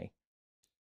straight away.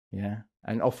 Yeah.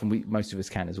 And often most of us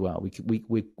can as well.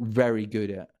 We're very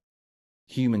good at,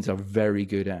 humans are very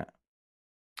good at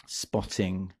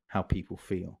spotting how people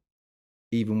feel,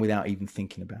 even without even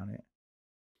thinking about it.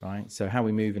 Right. So how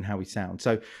we move and how we sound.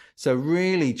 So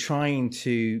really trying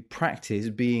to practice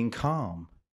being calm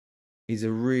is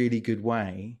a really good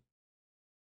way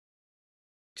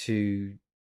to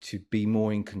be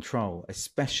more in control,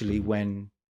 especially when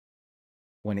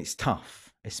it's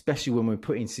tough, especially when we're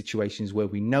put in situations where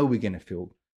we know we're going to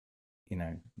feel,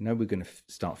 know we're going to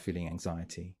start feeling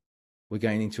anxiety. We're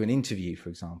going into an interview, for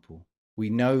example.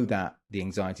 We know that the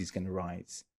anxiety is going to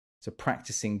rise. So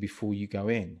practicing before you go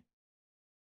in,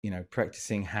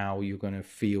 practicing how you're going to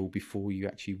feel before you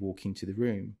actually walk into the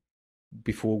room,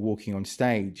 before walking on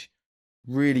stage,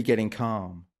 really getting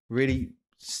calm, really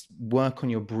work on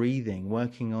your breathing,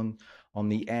 working on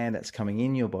the air that's coming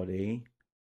in your body,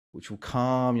 which will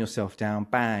calm yourself down.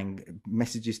 Bang,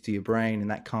 messages to your brain, and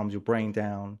that calms your brain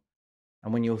down.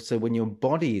 And when your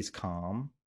body is calm,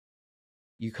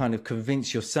 you kind of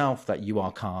convince yourself that you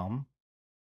are calm,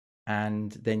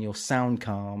 and then you'll sound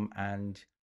calm and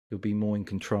you'll be more in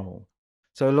control.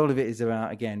 So a lot of it is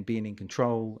about, again, being in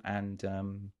control and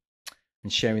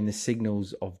sharing the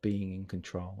signals of being in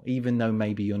control, even though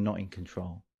maybe you're not in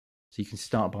control. So you can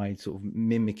start by sort of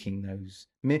mimicking those,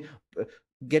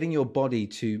 getting your body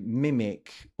to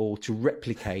mimic or to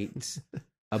replicate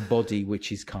a body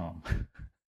which is calm.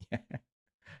 Yeah.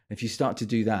 If you start to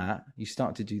do that,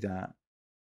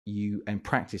 and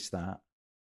practice that,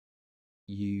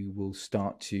 you will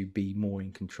start to be more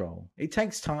in control. It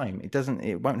takes time.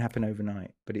 It won't happen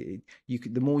overnight, but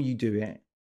the more you do it.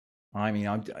 I mean,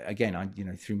 I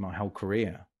through my whole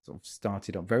career, sort of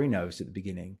started off very nervous at the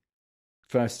beginning.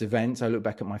 First events, I look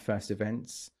back at my first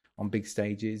events on big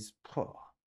stages.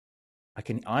 I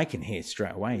can hear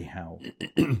straight away how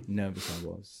nervous I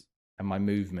was, and my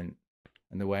movement,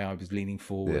 and the way I was leaning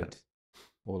forward,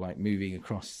 or like moving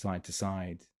across side to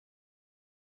side.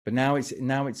 But now it's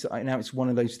one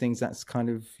of those things that's kind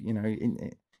of,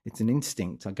 it's an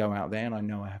instinct. I go out there and I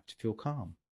know I have to feel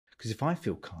calm, because if I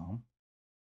feel calm,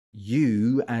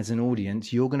 you as an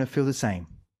audience, you're going to feel the same.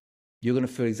 You're going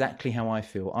to feel exactly how I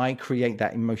feel. I create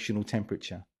that emotional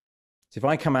temperature. So if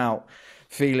I come out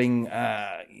feeling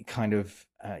high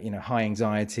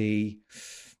anxiety,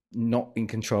 not in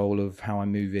control of how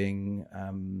I'm moving,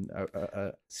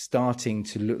 starting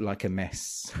to look like a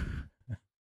mess,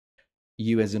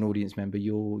 you as an audience member,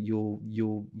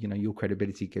 your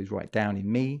credibility goes right down in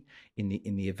me, in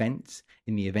the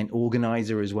event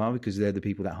organizer as well, because they're the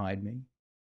people that hired me,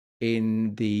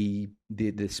 in the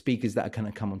speakers that are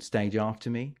going to come on stage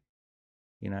after me.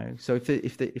 So if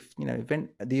the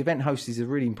event host is a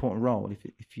really important role.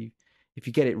 If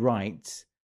you get it right,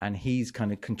 and he's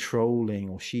kind of controlling,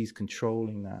 or she's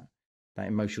controlling that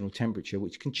emotional temperature,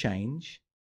 which can change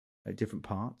at different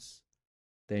parts,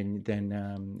 then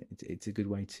it's a good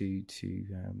way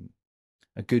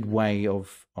a good way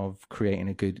of creating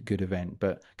a good event.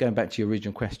 But going back to your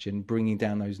original question, bringing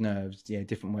down those nerves,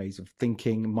 different ways of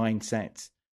thinking, mindset,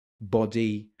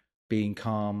 body, being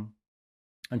calm,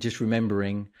 and just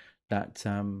remembering that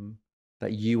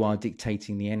you are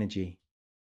dictating the energy.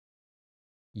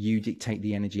 You dictate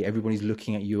the energy. Everybody's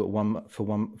looking at you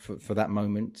for that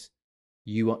moment.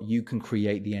 You can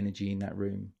create the energy in that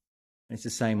room. It's the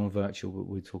same on virtual, but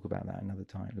we'll talk about that another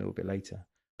time, a little bit later.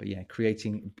 But yeah,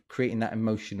 creating that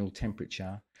emotional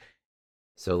temperature.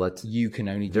 So you can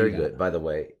only do very that. Good. By the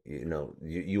way,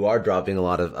 you are dropping a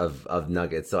lot of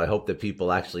nuggets. So I hope that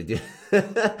people actually do.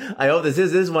 I hope this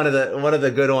is one of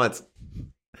the good ones.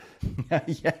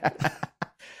 Yeah.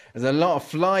 There's a lot of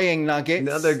flying nuggets.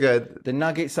 No, they're good. The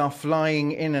nuggets are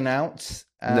flying in and out.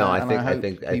 No, I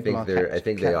think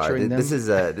they are.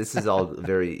 This is all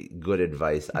very good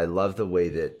advice. I love the way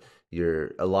that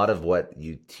a lot of what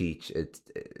you teach. It's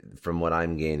from what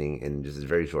I'm gaining in just a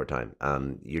very short time.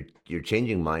 You're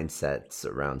changing mindsets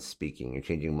around speaking. You're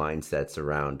changing mindsets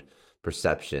around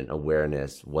perception,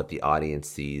 awareness, what the audience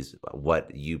sees,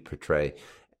 what you portray.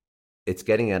 It's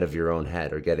getting out of your own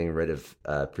head, or getting rid of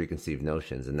preconceived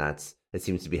notions, and it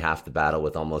seems to be half the battle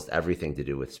with almost everything to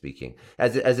do with speaking.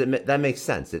 That makes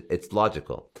sense. It's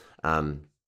logical.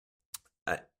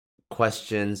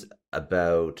 Questions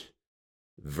about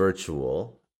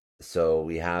virtual. So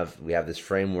we have this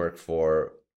framework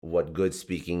for what good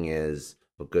speaking is,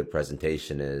 what good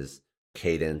presentation is,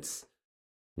 cadence.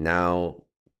 Now,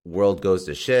 world goes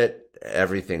to shit.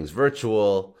 Everything's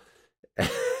virtual.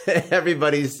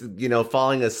 everybody's,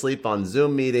 falling asleep on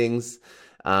Zoom meetings.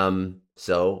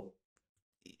 So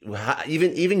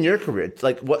even your career, it's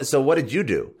like what? So what did you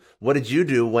do? What did you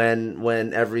do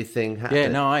when everything Yeah,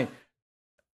 happened?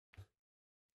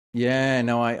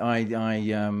 no,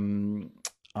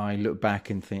 I look back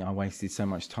and think I wasted so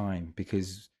much time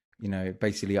because,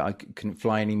 basically I couldn't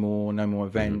fly anymore, no more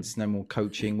events, no more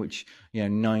coaching, which,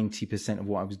 90% of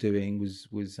what I was doing was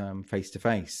face to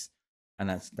face. And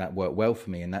that worked well for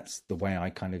me. And that's the way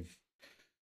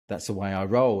that's the way I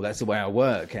roll. That's the way I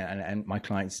work. And my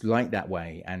clients like that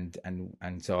way. And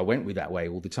so I went with that way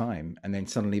all the time. And then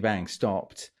suddenly, bang,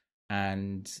 stopped.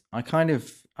 And I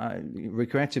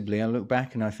regrettably, I look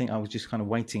back and I think I was just kind of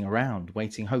waiting around,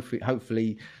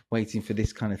 hopefully waiting for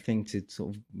this kind of thing to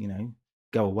sort of,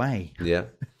 go away. Yeah.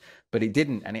 But it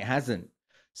didn't, and it hasn't.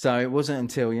 So it wasn't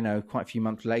until, quite a few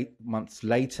months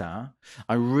later,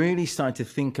 I really started to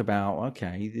think about,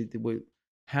 okay,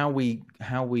 how we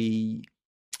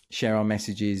share our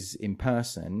messages in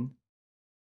person.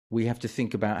 We have to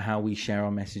think about how we share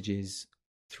our messages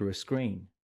through a screen.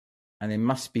 And there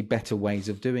must be better ways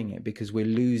of doing it because we're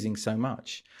losing so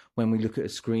much. When we look at a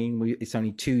screen, it's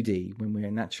only 2D. When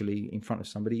we're naturally in front of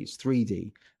somebody, it's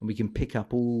 3D. And we can pick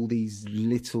up all these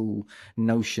little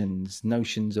notions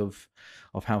of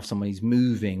how somebody's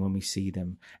moving when we see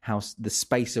them, how the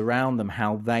space around them,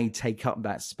 how they take up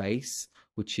that space,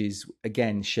 which is,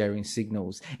 again, sharing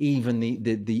signals. Even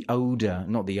the odor,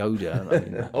 not the odor. I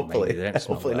mean, hopefully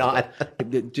not.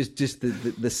 Just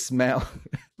the smell.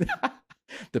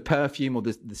 The perfume or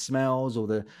the smells or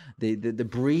the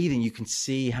breathing, you can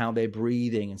see how they're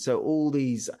breathing. And so all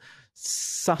these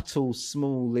subtle,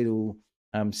 small little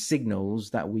signals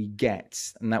that we get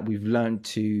and that we've learned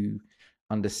to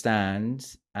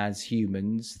understand as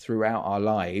humans throughout our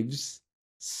lives,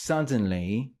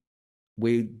 suddenly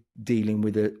we're dealing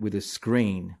with a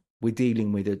screen. We're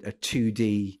dealing with a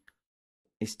 2D.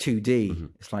 It's 2D. Mm-hmm.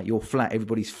 It's like you're flat.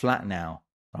 Everybody's flat now,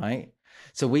 right?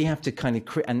 So we have to kind of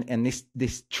create, and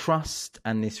this trust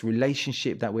and this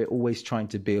relationship that we're always trying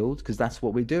to build, because that's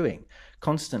what we're doing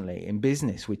constantly in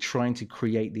business. We're trying to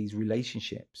create these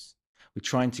relationships. We're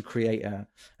trying to create a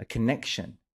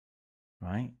connection,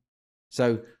 right?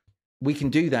 So we can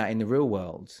do that in the real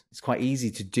world. It's quite easy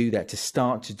to do that, to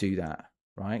start to do that,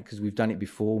 right? Because we've done it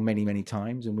before many, many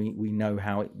times, and we know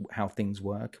how things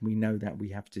work. We know that we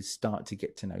have to start to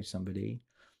get to know somebody.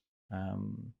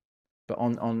 But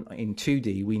in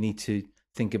 2D, we need to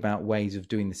think about ways of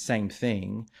doing the same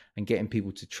thing and getting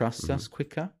people to trust us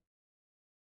quicker,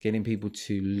 getting people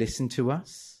to listen to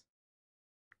us,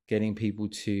 getting people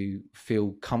to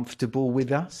feel comfortable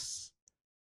with us.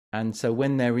 And so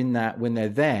when they're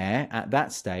there at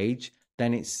that stage,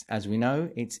 then it's, as we know,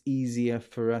 it's easier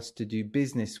for us to do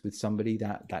business with somebody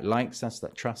that likes us,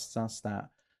 that trusts us, that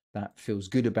feels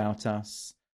good about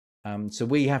us. So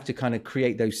we have to kind of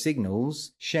create those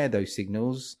signals, share those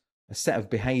signals, a set of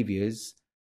behaviors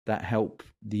that help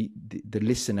the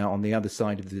listener on the other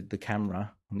side of the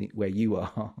camera, where you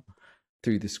are,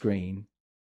 through the screen,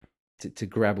 to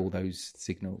grab all those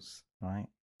signals, right?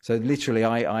 So literally,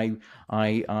 I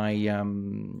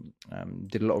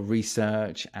did a lot of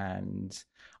research, and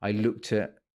I looked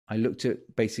at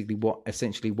basically what I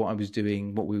was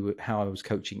doing, how I was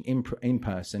coaching in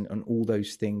person, and all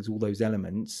those things, all those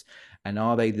elements, and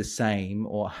are they the same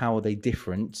or how are they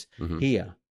different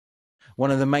here?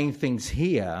 One of the main things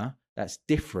here that's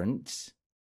different,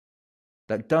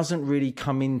 that doesn't really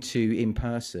come into in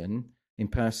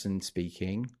person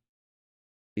speaking,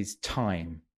 is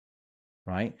time,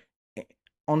 right?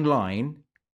 Online,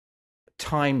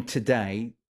 time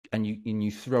today, and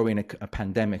you throw in a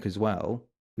pandemic as well,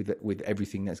 with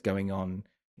everything that's going on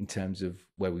in terms of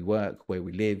where we work, where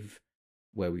we live,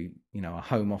 where we, our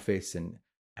home office,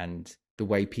 and the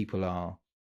way people are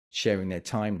sharing their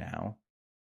time now.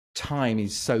 Time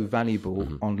is so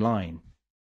valuable online.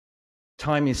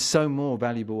 Time is so more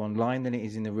valuable online than it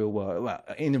is in the real world. Well,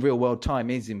 in the real world, time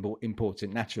is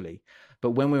important naturally,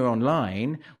 but when we're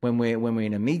online, when we're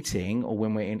in a meeting, or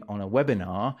when we're on a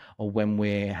webinar, or when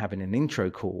we're having an intro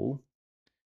call,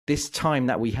 this time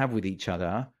that we have with each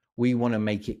other, we want to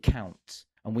make it count,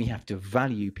 and we have to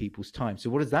value people's time. So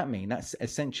what does that mean? That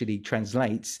essentially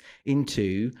translates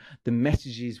into the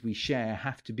messages we share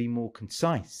have to be more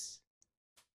concise.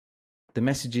 The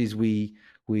messages we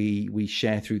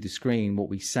share through the screen, what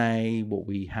we say,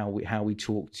 how we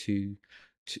talk to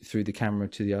through the camera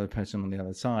to the other person on the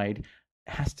other side,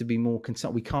 has to be more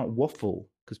concise. We can't waffle,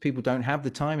 because people don't have the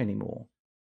time anymore.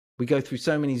 We go through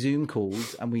so many Zoom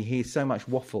calls and we hear so much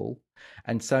waffle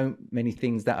and so many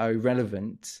things that are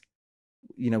irrelevant.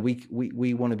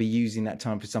 We want to be using that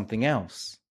time for something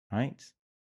else. right?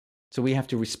 So we have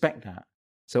to respect that.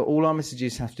 So all our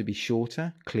messages have to be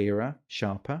shorter, clearer,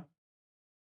 sharper.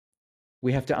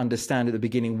 We have to understand at the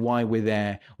beginning why we're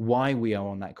there, why we are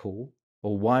on that call,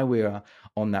 or why we are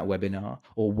on that webinar,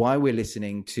 or why we're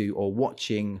listening to or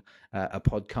watching a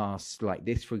podcast like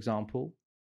this, for example.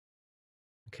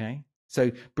 Okay.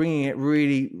 So bringing it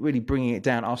really bringing it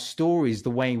down. Our stories, the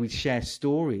way we share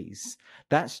stories,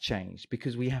 that's changed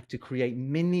because we have to create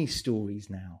mini stories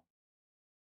now.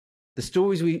 The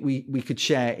stories we could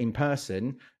share in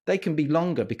person, they can be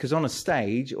longer because on a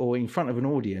stage or in front of an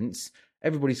audience,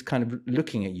 everybody's kind of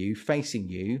looking at you, facing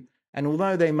you. And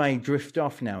although they may drift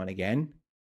off now and again,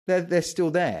 they're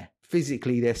still there.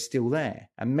 Physically, they're still there.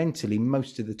 And mentally,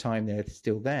 most of the time, they're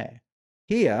still there.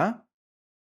 Here,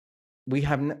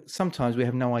 sometimes we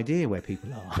have no idea where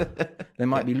people are. They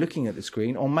might be looking at the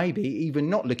screen or maybe even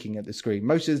not looking at the screen.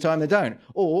 Most of the time they don't.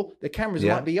 Or the cameras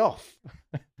might be off.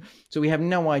 So we have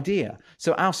no idea.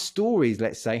 So our stories,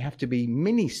 let's say, have to be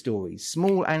mini stories,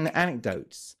 small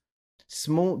anecdotes,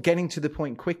 getting to the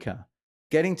point quicker,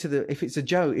 if it's a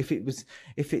joke,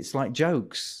 if it's like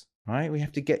jokes, right? We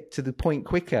have to get to the point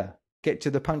quicker, get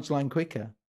to the punchline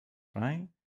quicker, right?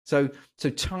 So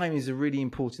time is a really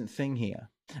important thing here.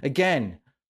 Again,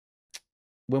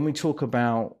 when we talk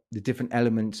about the different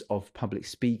elements of public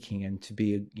speaking and to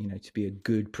be a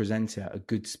good presenter, a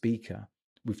good speaker,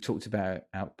 we've talked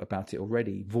about it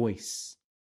already. Voice,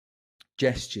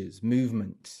 gestures,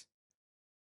 movement,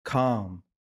 calm.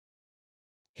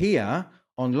 Here,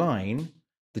 online,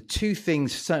 the two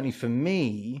things, certainly for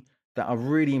me, that are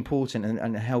really important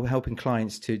and helping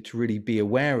clients to really be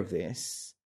aware of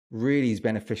this really is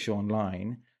beneficial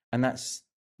online. And that's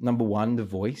number one, the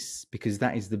voice, because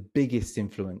that is the biggest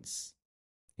influence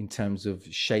in terms of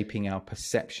shaping our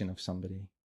perception of somebody.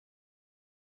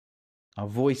 Our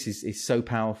voice is so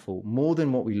powerful, more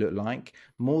than what we look like,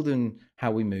 more than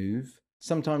how we move,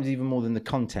 sometimes even more than the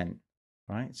content,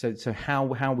 right? So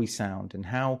how we sound and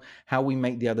how we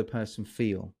make the other person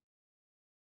feel.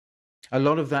 A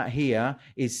lot of that here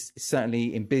is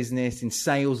certainly in business, in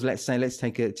sales. Let's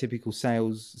take a typical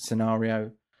sales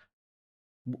scenario.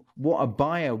 What a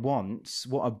buyer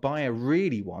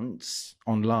really wants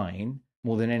online,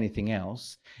 more than anything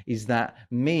else, is that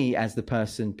me as the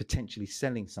person potentially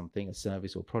selling something, a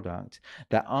service or product,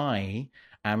 that I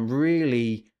am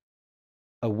really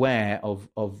aware of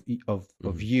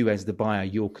you as the buyer,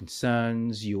 your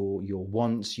concerns, your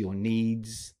wants, your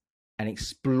needs, and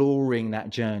exploring that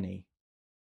journey.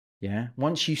 Yeah.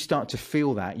 Once you start to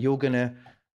feel that,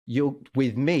 you're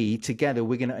with me together,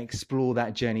 we're going to explore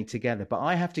that journey together. But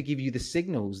I have to give you the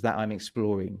signals that I'm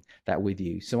exploring that with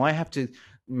you. So I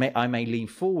may lean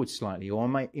forward slightly,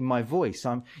 or in my voice,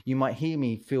 you might hear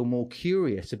me feel more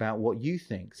curious about what you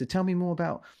think. So tell me more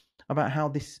about how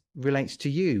this relates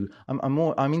to you.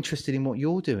 I'm interested in what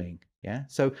you're doing. Yeah.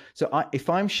 So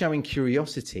if I'm showing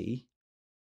curiosity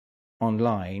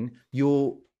online,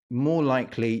 you're more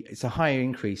likely, it's a higher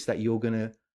increase that you're going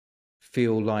to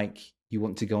feel like you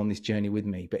want to go on this journey with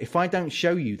me. But if I don't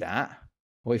show you that,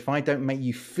 or if I don't make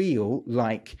you feel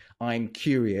like I'm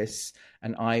curious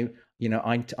and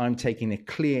I'm taking a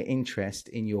clear interest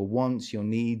in your wants, your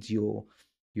needs, your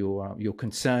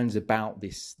concerns about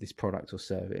this product or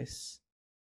service,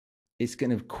 it's going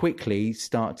to quickly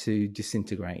start to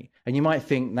disintegrate. And you might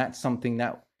think that's something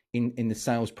that in the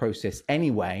sales process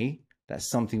anyway, that's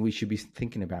something we should be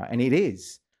thinking about. And it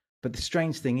is. But the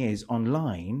strange thing is,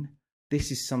 online,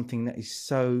 this is something that is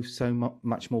so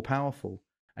much more powerful,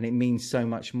 and it means so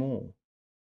much more,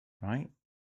 right?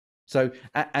 So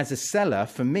as a seller,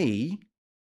 for me,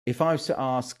 if I was to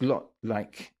ask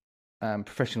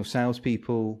professional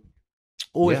salespeople,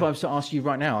 or if I was to ask you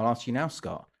right now, I'll ask you now,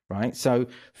 Scott, right? So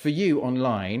for you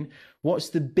online, what's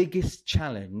the biggest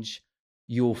challenge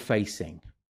you're facing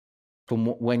from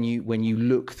when you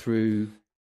look through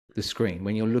the screen,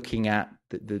 when you're looking at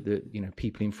the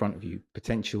people in front of you,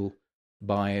 potential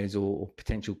buyers or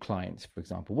potential clients, for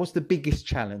example? What's the biggest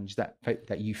challenge that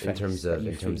you face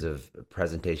in terms of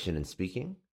presentation and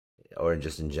speaking, or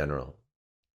just in general?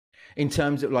 In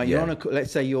terms of you're on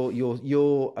let's say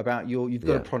you've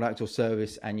got a product or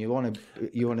service and you're on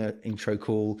an intro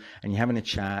call and you're having a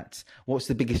chat. What's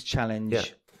the biggest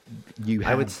challenge you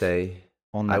have? I would say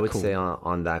on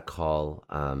that call,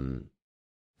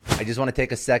 I just want to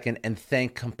take a second and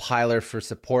thank Compiler for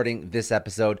supporting this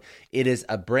episode. It is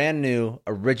a brand new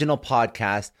original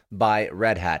podcast by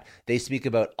Red Hat. They speak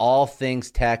about all things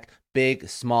tech, big,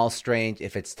 small, strange.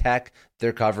 If it's tech,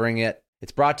 they're covering it.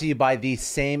 It's brought to you by the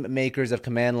same makers of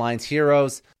Command Line's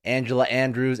heroes, Angela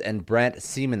Andrews and Brent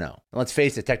Simino. And let's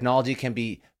face it, technology can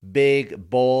be big,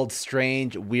 bold,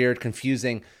 strange, weird,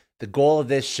 confusing. The goal of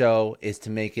this show is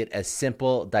to make it as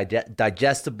simple,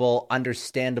 digestible,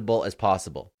 understandable as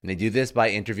possible. And they do this by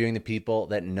interviewing the people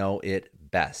that know it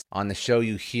best. On the show,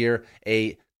 you hear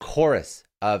a chorus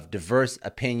of diverse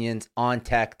opinions on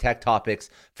tech topics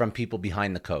from people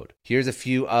behind the code. Here's a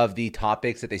few of the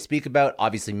topics that they speak about,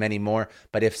 obviously many more,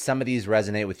 but if some of these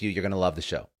resonate with you, you're going to love the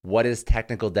show. What is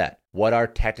technical debt? What are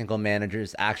technical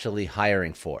managers actually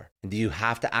hiring for? And do you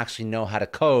have to actually know how to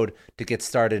code to get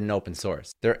started in open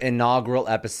source? Their inaugural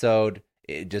episode,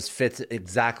 it just fits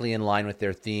exactly in line with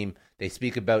their theme. They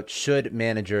speak about should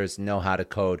managers know how to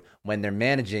code when they're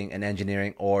managing an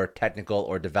engineering or technical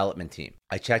or development team.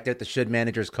 I checked out the Should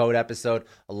Managers Code episode.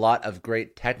 A lot of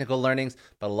great technical learnings,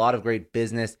 but a lot of great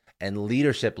business and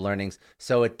leadership learnings.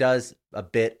 So it does a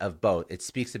bit of both. It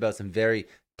speaks about some very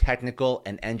technical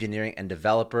and engineering and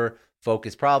developer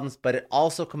focused problems, but it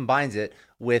also combines it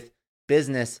with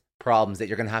business problems that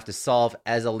you're going to have to solve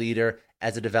as a leader,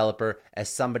 as a developer, as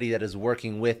somebody that is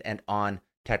working with and on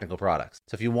technical products.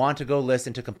 So if you want to go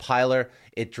listen to Compiler,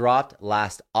 it dropped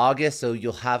last August, so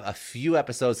you'll have a few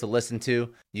episodes to listen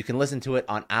to. You can listen to it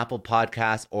on Apple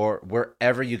Podcasts or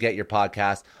wherever you get your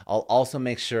podcasts. I'll also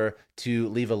make sure to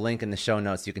leave a link in the show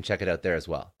notes so you can check it out there as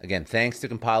well. Again, thanks to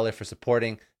Compiler for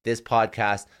supporting this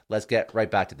podcast. Let's get right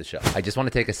back to the show. I just want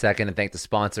to take a second and thank the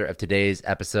sponsor of today's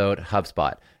episode,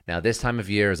 HubSpot. Now, this time of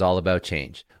year is all about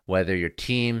change. Whether your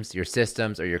teams, your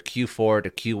systems, or your Q4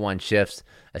 to Q1 shifts,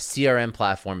 a CRM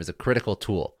platform is a critical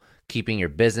tool, keeping your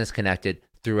business connected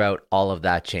throughout all of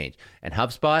that change. And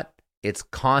HubSpot, it's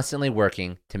constantly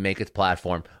working to make its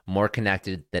platform more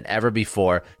connected than ever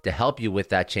before to help you with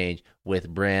that change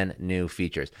with brand new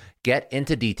features. Get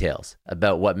into details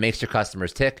about what makes your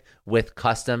customers tick with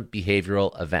custom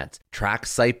behavioral events. Track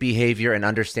site behavior and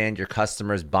understand your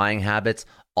customers' buying habits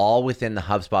all within the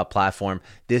HubSpot platform.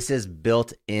 This is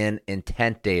built-in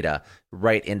intent data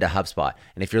right into HubSpot.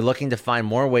 And if you're looking to find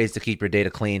more ways to keep your data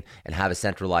clean and have a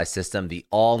centralized system, the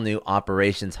all-new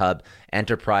Operations Hub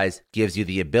Enterprise gives you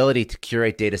the ability to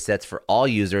curate data sets for all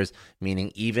users,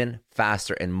 meaning even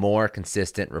faster and more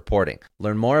consistent reporting.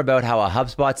 Learn more about how a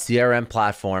HubSpot CRM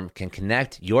platform can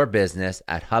connect your business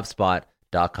at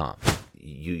HubSpot.com.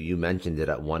 You mentioned it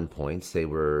at one point. Say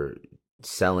we're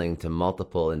selling to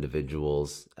multiple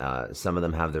individuals. Some of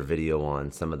them have their video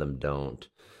on, some of them don't.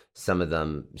 Some of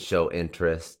them show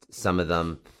interest. Some of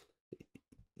them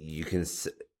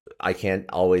I can't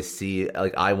always see.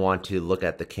 Like, I want to look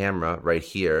at the camera right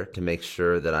here to make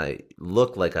sure that I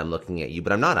look like I'm looking at you,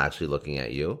 but I'm not actually looking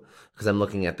at you because I'm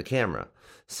looking at the camera.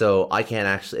 So I can't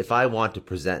actually, if I want to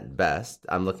present best,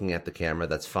 I'm looking at the camera,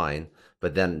 that's fine.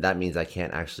 But then that means I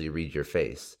can't actually read your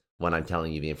face when I'm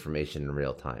telling you the information in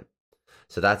real time.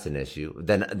 So that's an issue.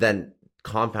 Then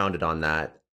compounded on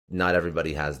that, not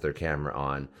everybody has their camera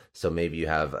on. So maybe you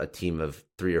have a team of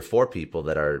 3 or 4 people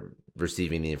that are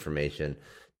receiving the information.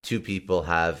 2 people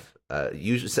have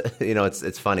usually,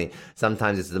 it's funny.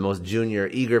 Sometimes it's the most junior,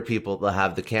 eager people that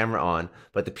have the camera on,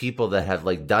 but the people that have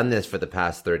like done this for the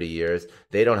past 30 years,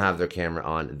 they don't have their camera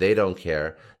on. They don't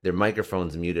care. Their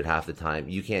microphone's muted half the time.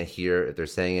 You can't hear if they're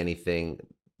saying anything.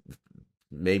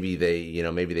 Maybe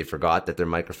they forgot that their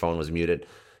microphone was muted.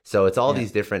 So it's all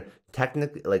these different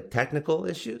technical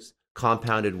issues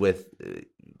compounded with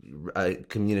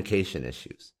communication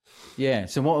issues. Yeah.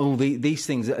 So what all these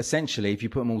things, essentially, if you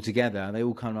put them all together, they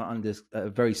all come under a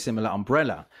very similar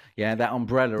umbrella. Yeah. That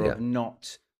umbrella of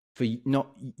not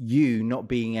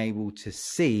being able to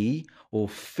see or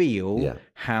feel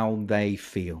how they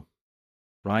feel.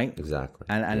 Right. Exactly.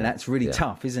 And that's really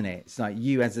tough, isn't it? It's like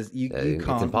you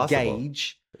can't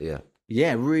gauge.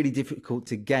 Yeah. Really difficult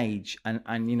to gauge. And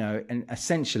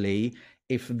essentially,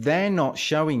 if they're not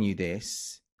showing you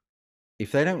this,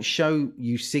 if they don't show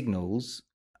you signals,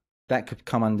 that could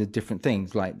come under different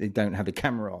things, like they don't have the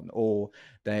camera on, or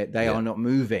they are not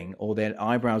moving, or their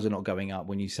eyebrows are not going up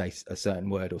when you say a certain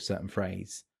word or certain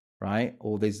phrase, right?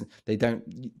 Or they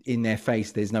don't, in their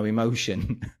face, there's no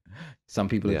emotion. Some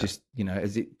people are just,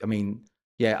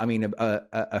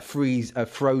 a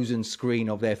frozen screen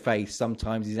of their face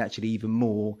sometimes is actually even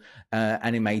more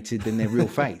animated than their real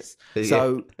face.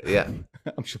 So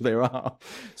I'm sure there are.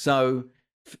 So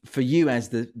for you as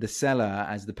the seller,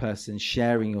 as the person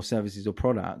sharing your services or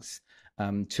products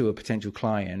to a potential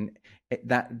client,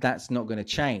 that's not going to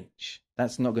change.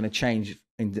 That's not going to change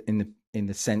in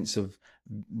the sense of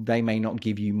they may not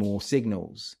give you more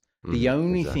signals. The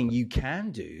only thing you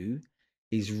can do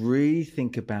is really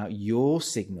think about your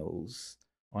signals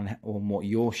on what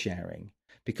you're sharing.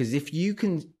 Because if you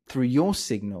can, through your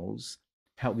signals,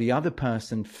 help the other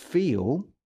person feel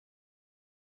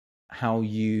how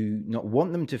you not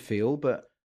want them to feel,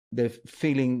 but they're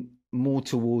feeling more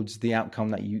towards the outcome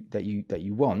that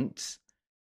you want,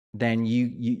 then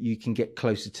you can get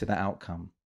closer to that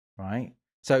outcome, right?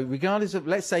 So regardless of,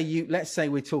 let's say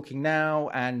we're talking now,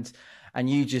 and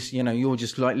you just, you're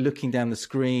just like looking down the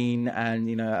screen,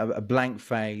 and a blank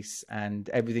face, and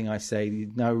everything I say,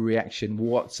 no reaction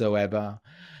whatsoever.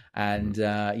 And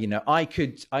I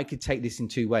could take this in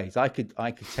two ways. I could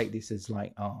take this as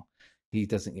like, oh, he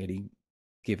doesn't really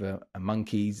give a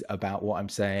monkey's about what I'm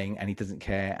saying, and he doesn't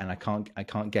care, and I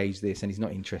can't gauge this, and he's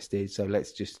not interested, so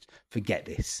let's just forget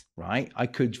this, right? I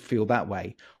could feel that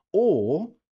way.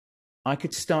 Or I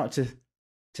could start to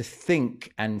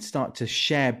think and start to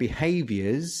share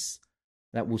behaviors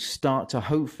that will start to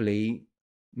hopefully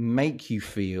make you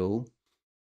feel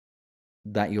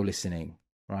that you're listening,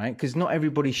 right? Because not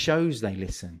everybody shows they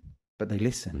listen, but they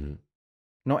listen. Mm-hmm.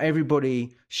 Not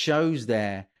everybody shows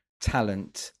their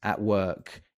talent at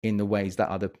work in the ways that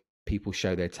other people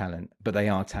show their talent, but they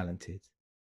are talented.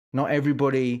 Not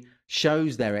everybody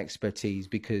shows their expertise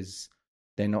because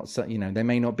they're not, they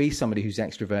may not be somebody who's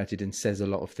extroverted and says a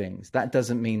lot of things. That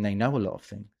doesn't mean they know a lot of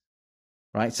things,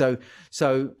 right? So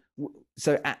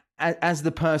as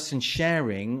the person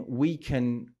sharing, we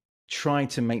can try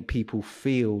to make people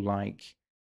feel like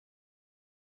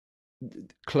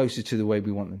closer to the way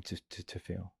we want them to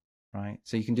feel, right?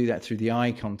 So you can do that through the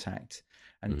eye contact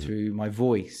and mm-hmm. through my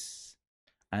voice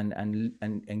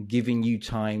and giving you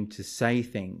time to say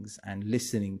things and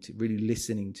really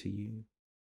listening to you.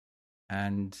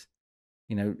 And,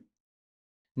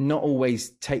 it's not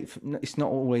always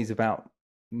about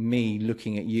me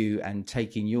looking at you and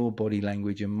taking your body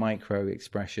language and micro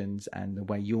expressions and the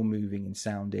way you're moving and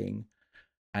sounding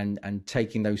and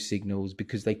taking those signals,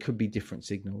 because they could be different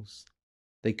signals.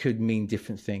 They could mean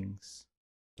different things.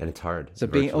 And it's hard. So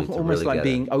being almost like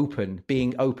being open.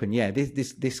 Yeah.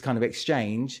 This kind of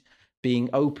exchange, being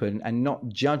open and not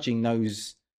judging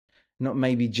those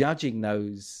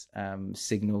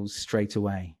signals straight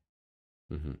away.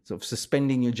 Mm-hmm. Sort of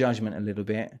suspending your judgment a little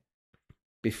bit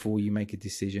before you make a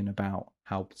decision about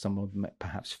how someone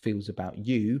perhaps feels about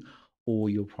you or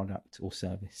your product or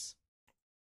service.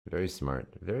 Very smart.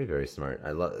 Very, very smart.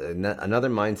 I love another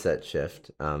mindset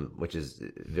shift, which is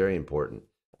very important.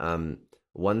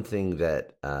 One thing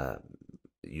that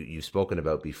you've spoken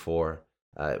about before,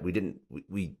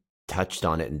 we touched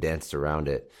on it and danced around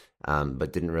it,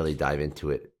 but didn't really dive into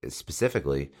it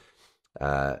specifically.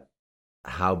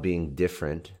 How being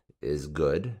different is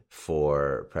good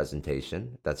for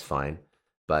presentation. That's fine.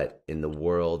 But in the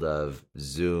world of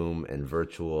Zoom and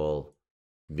virtual,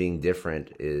 being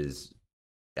different is,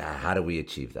 how do we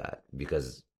achieve that?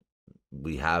 Because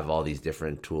we have all these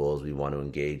different tools. We want to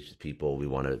engage people. We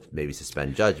want to maybe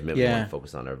suspend judgment. Yeah. We want to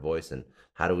focus on our voice. And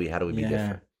how do we be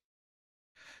different?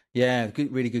 Yeah,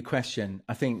 really good question.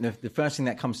 I think the first thing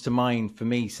that comes to mind for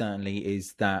me certainly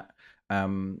is that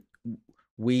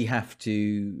we have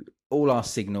to, all our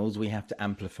signals, we have to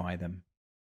amplify them,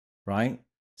 right?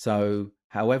 So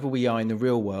however we are in the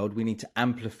real world, we need to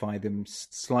amplify them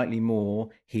slightly more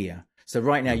here. So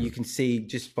right now, you can see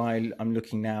just I'm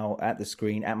looking now at the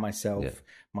screen at myself. Yeah.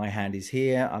 My hand is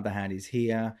here, other hand is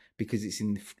here, because it's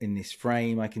in this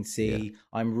frame. I can see. Yeah.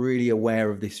 I'm really aware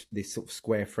of this sort of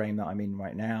square frame that I'm in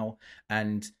right now,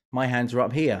 and my hands are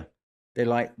up here.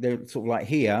 They're sort of like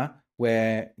here,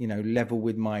 where level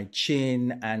with my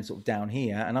chin, and sort of down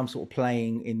here, and I'm sort of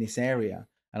playing in this area,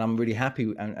 and I'm really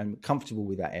happy and comfortable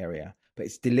with that area. But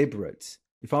it's deliberate.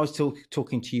 If I was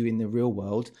talking to you in the real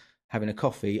world, having a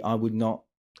coffee, I would not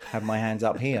have my hands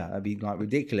up here. That'd be like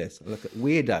ridiculous. Look at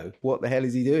weirdo. What the hell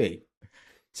is he doing?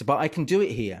 So, but I can do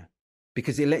it here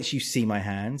because it lets you see my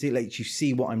hands. It lets you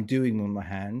see what I'm doing with my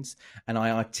hands, and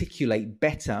I articulate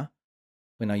better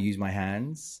when I use my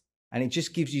hands. And it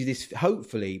just gives you this,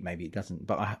 hopefully, maybe it doesn't,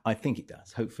 but I think it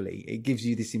does. Hopefully it gives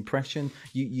you this impression.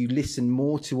 You listen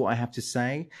more to what I have to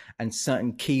say, and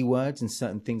certain keywords and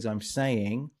certain things I'm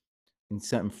saying in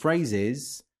certain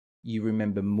phrases, you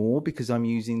remember more because I'm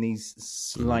using these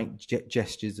slight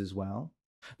gestures as well.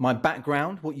 My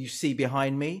background, what you see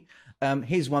behind me.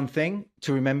 Here's one thing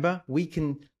to remember. We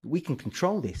can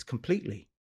control this completely.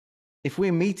 If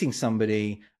we're meeting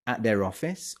somebody at their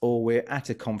office, or we're at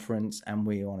a conference and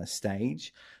we're on a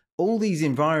stage, all these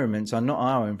environments are not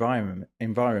our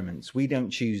environments. We don't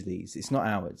choose these. It's not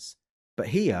ours. But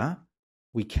here,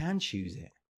 we can choose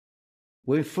it.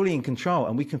 We're fully in control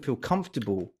and we can feel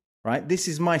comfortable, right? This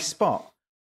is my spot.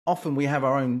 Often we have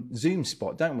our own Zoom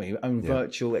spot, don't we? Our own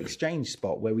virtual exchange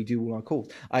spot where we do all our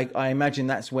calls. I imagine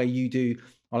that's where you do,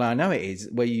 well, I know it is,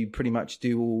 where you pretty much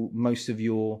do most of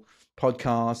your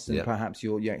podcasts and perhaps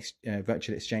your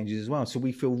virtual exchanges as well. So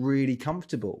we feel really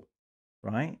comfortable,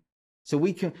 right? So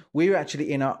we're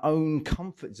actually in our own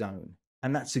comfort zone,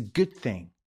 and that's a good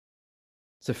thing.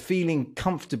 So feeling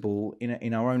comfortable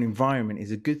in our own environment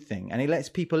is a good thing, and it lets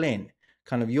people in.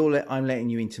 Kind of, I'm letting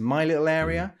you into my little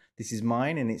area. Mm-hmm. This is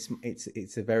mine, and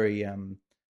it's a very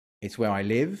it's where I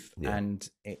live, and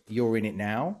you're in it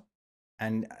now.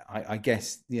 And I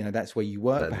guess that's where you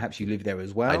work. Perhaps you live there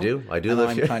as well. I do live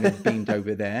I'm here. kind of beamed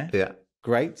over there. Yeah,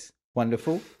 great,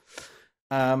 wonderful.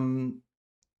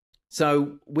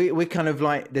 So we're kind of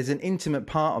like, there's an intimate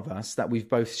part of us that we've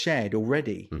both shared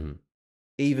already, mm-hmm.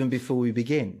 even before we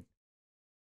begin.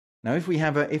 Now, if we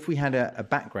had a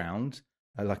background,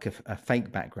 like a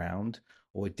fake background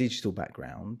or a digital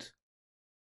background,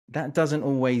 that doesn't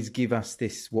always give us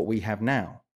what we have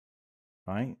now,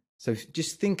 right? So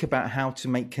just think about how to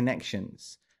make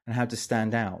connections and how to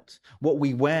stand out. What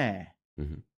we wear,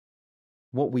 mm-hmm.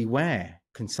 what we wear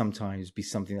can sometimes be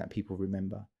something that people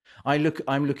remember. I'm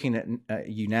looking at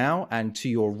you now, and to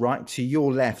your right, to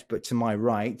your left, but to my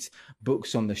right,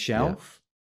 books on the shelf.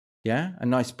 Yeah, a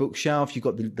nice bookshelf. You've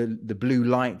got the blue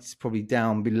lights probably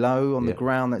down below on the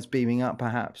ground that's beaming up,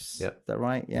 perhaps. Yeah. Is that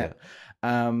right? Yeah.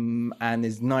 And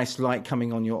there's nice light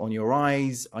coming on your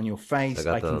eyes, on your face.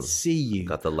 I can see you.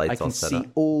 Got the lights I can see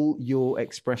all your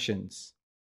expressions.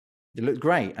 They look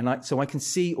great, and so I can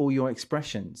see all your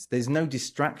expressions. There's no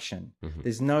distraction. Mm-hmm.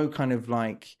 There's no kind of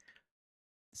like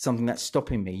something that's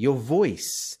stopping me. Your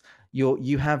voice.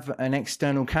 You have an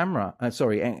external camera.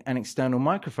 An external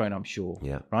microphone. I'm sure.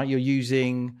 Yeah. Right. You're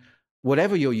using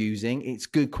whatever you're using. It's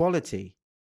good quality.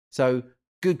 So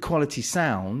good quality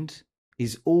sound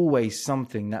is always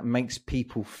something that makes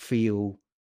people feel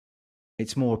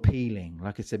it's more appealing.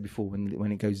 Like I said before,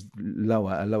 when it goes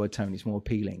lower, a lower tone, it's more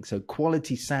appealing. So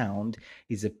quality sound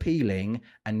is appealing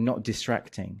and not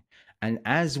distracting. And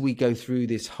as we go through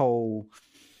this whole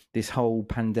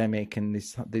pandemic and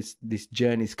this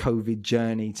journey, this COVID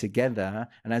journey together,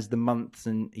 and as the months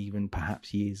and even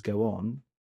perhaps years go on,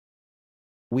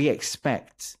 we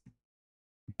expect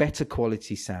better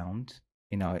quality sound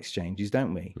in our exchanges,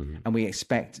 don't we? Mm-hmm. And we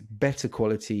expect better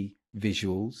quality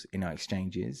visuals in our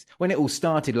exchanges. When it all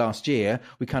started last year,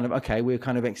 we're kind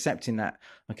of accepting that,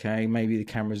 okay, maybe the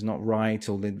camera's not right,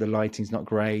 or the lighting's not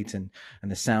great, and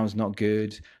the sound's not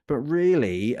good. But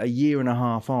really, a year and a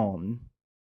half on,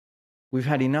 we've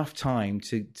had enough time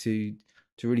to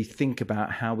really think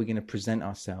about how we're going to present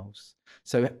ourselves.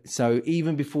 So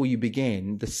even before you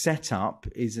begin, the setup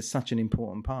is such an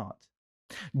important part.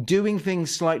 Doing things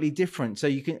slightly different. So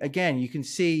you can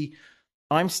see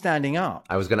I'm standing up.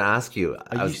 I was going to ask you.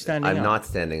 Are you standing up? I'm not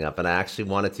standing up, and I actually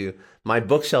wanted to. My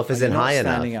bookshelf isn't high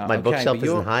enough. My bookshelf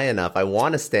isn't high enough. I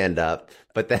want to stand up,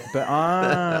 but then.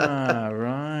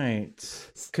 Right.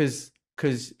 Because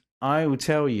I will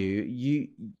tell you,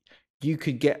 you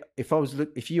could get,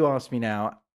 if you asked me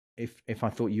now if I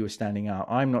thought you were standing up,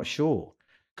 I'm not sure,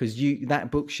 because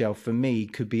that bookshelf for me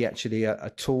could be actually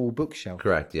a tall bookshelf.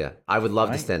 Correct. Yeah, I would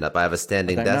love to stand up. I have a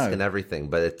standing desk and everything,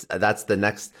 but that's the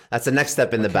next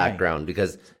step in the background,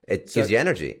 because it gives you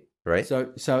energy, right?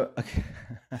 So okay.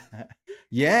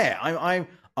 Yeah,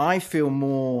 I feel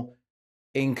more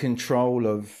in control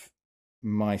of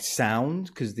my sound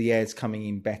because the air's coming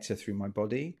in better through my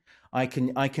body. I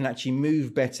can actually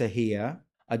move better here.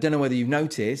 I don't know whether you've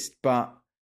noticed, but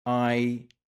my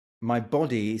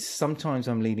body, sometimes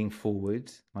I'm leaning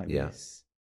forward like this.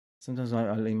 Sometimes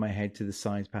I lean my head to the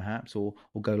sides, perhaps, or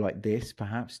go like this,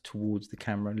 perhaps towards the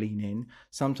camera, lean in.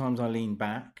 Sometimes I lean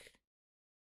back.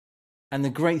 And the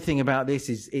great thing about this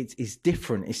is it's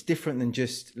different. It's different than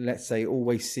just, let's say,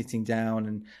 always sitting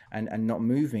down and not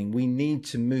moving. We need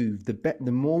to move.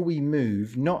 The more we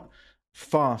move, not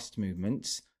fast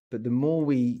movements, but the more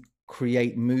we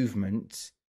create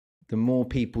movement, the more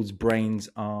people's brains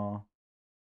are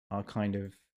kind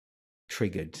of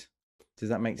triggered. Does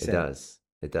that make sense?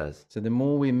 It does. So the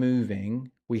more we're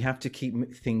moving, we have to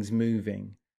keep things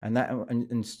moving,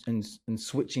 and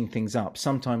switching things up.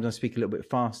 Sometimes I speak a little bit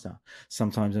faster.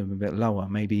 Sometimes I'm a bit lower.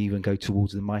 Maybe even go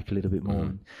towards the mic a little bit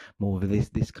more, more of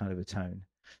this kind of a tone.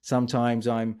 Sometimes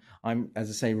I'm as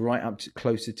I say, right up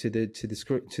closer to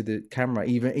the camera.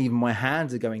 Even my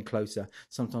hands are going closer.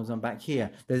 Sometimes I'm back here.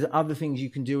 There's other things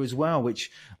you can do as well, which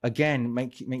again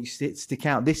make you stick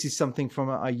out. This is something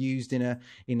I used in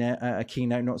a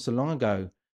keynote not so long ago.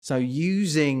 So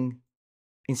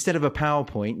instead of a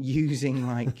PowerPoint, using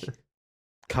like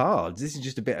cards. This is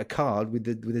just a bit of card with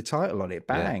the title on it.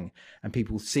 Bang. Yeah. And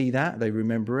people see that, they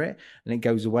remember it, and it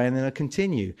goes away, and then I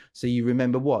continue. So you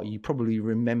remember what? You probably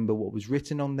remember what was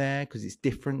written on there because it's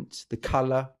different. The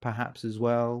color, perhaps, as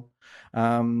well.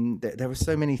 There are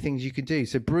so many things you could do.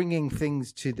 So bringing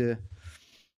things to the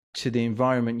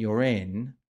environment you're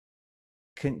in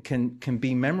can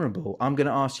be memorable. I'm going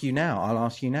to ask you now. I'll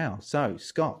ask you now. So,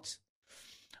 Scott,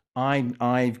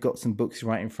 I've got some books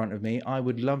right in front of me. I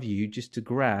would love you just to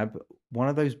grab one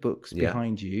of those books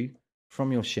behind you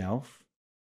from your shelf,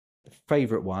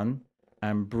 favorite one,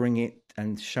 and bring it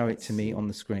and show it to me on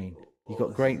the screen. You've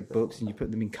got great books, and you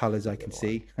put them in colors I can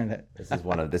see.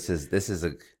 This is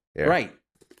a great.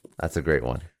 That's a great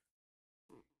one.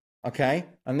 Okay,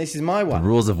 and this is my one. The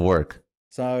Rules of Work.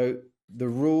 So the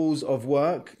Rules of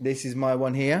Work. This is my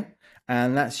one here,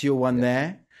 and that's your one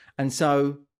there. And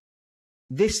so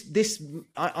I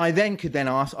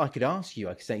could ask you.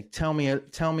 I could say, tell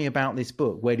me about this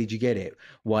book. Where did you get it?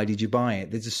 Why did you buy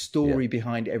it? There's a story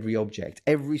behind every object.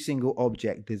 Every single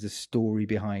object, there's a story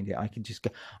behind it. I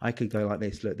could go like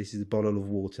this. Look, this is a bottle of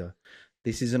water.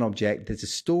 This is an object. There's a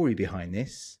story behind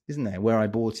this, isn't there? Where I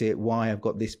bought it, why I've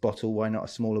got this bottle, why not a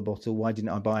smaller bottle? Why didn't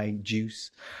I buy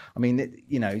juice? I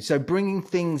mean, so bringing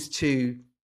things to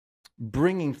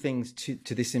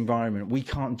this environment, we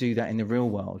can't do that in the real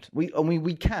world.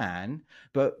 We can,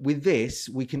 but with this,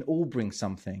 we can all bring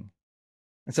something.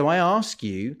 And so I ask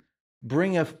you,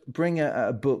 bring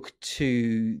a book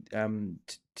to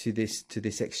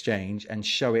this exchange and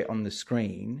show it on the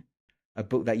screen, a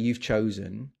book that you've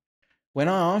chosen. When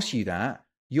I ask you that,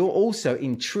 you're also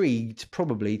intrigued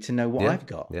probably to know what I've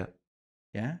got.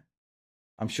 Yeah.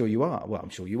 I'm sure you are. Well, I'm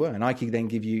sure you were, and I could then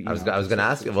give you. I was going to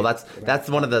ask you. Well, that's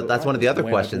one of the other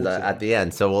questions at the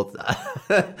end. So we'll.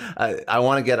 I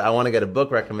want to get a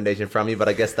book recommendation from you, but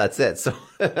I guess that's it. So.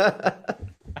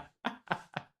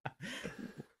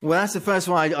 Well, that's the first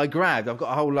one I grabbed. I've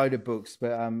got a whole load of books,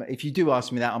 but if you do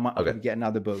ask me that, I might get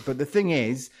another book. But the thing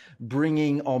is,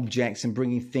 bringing objects and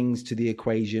bringing things to the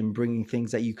equation, bringing things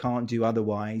that you can't do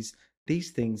otherwise. These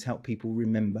things help people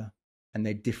remember, and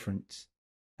they're different,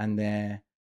 and they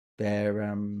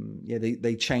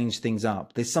change things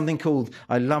up. There's something called,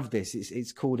 I love this.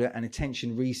 It's called an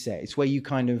attention reset. It's where you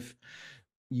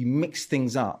you mix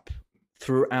things up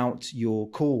throughout your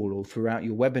call or throughout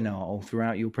your webinar or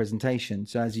throughout your presentation.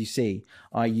 So as you see,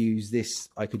 I use this.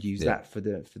 I could use that for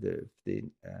the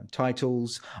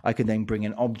titles. I could then bring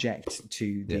an object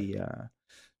to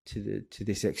to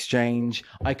this exchange.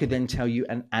 I could then tell you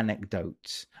an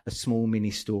anecdote, a small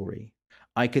mini story.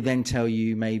 I could then tell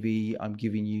you, maybe I'm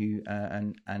giving you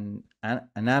an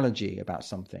analogy about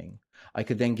something. I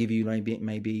could then give you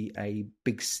maybe a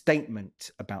big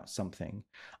statement about something.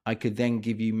 I could then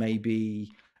give you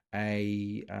maybe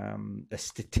a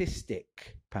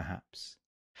statistic, perhaps.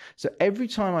 So every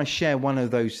time I share one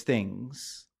of those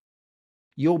things,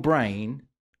 your brain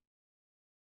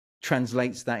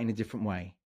translates that in a different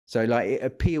way. So like it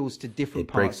appeals to different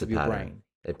parts of your brain.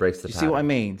 It breaks the pattern. You see what I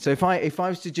mean? So if I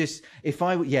was to just,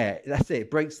 that's it.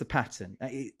 It breaks the pattern.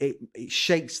 It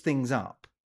shakes things up.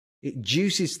 It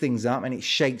juices things up and it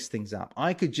shakes things up.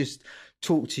 I could just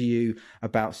talk to you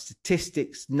about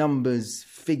statistics, numbers,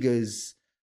 figures,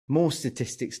 more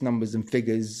statistics, numbers and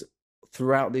figures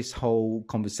throughout this whole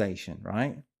conversation,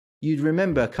 right? You'd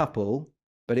remember a couple,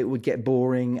 but it would get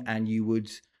boring and you would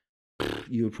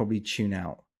probably tune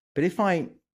out. But if I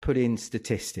put in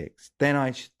statistics, then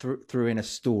I threw in a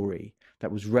story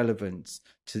that was relevant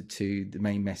to the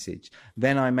main message.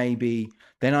 Then I maybe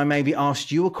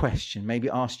asked you a question, maybe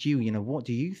asked you, what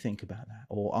do you think about that?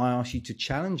 Or I asked you to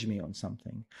challenge me on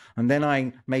something. And then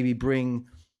I maybe bring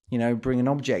an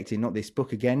object in, not this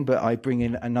book again, but I bring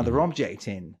in another object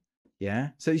in. Yeah.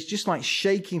 So it's just like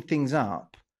shaking things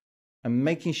up and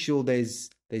making sure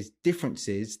there's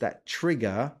differences that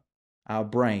trigger our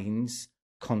brains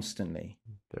constantly.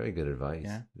 Very good advice.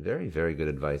 Yeah. Very, very good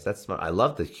advice. That's smart. I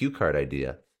love the cue card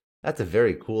idea. That's a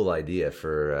very cool idea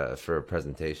for a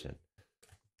presentation.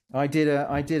 I did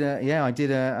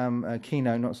a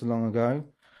keynote not so long ago,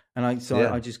 and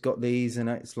I just got these, and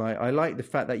it's like I like the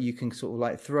fact that you can sort of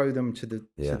like throw them to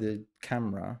the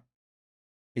camera.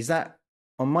 Is that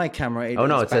on my camera?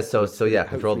 It says so. So yeah,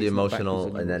 control the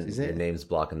emotional, and then your name's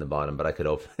blocking the bottom, but I could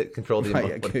control the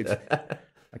emotional. Good.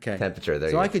 Okay. Temperature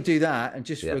there. So I could do that and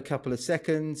just for a couple of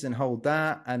seconds and hold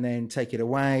that and then take it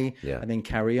away and then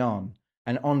carry on.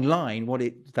 And online,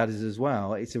 that is as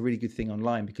well, it's a really good thing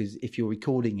online because if you're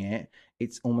recording it,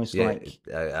 it's almost like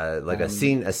a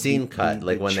scene cut,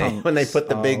 like when they put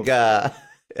the big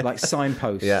like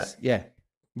signposts.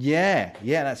 Yeah.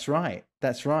 That's right.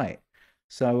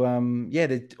 So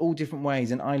there's all different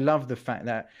ways, and I love the fact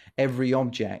that every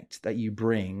object that you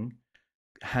bring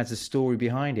has a story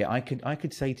behind it. I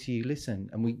could say to you, listen,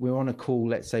 and we're on a call,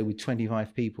 let's say with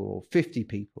 25 people or 50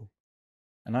 people.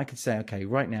 And I could say, okay,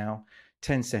 right now,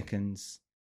 10 seconds,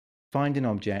 find an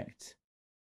object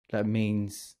that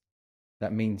means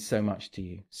that means so much to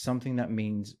you, something that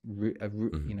means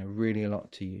really a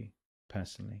lot to you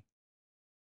personally.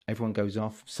 Everyone goes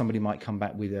off. Somebody might come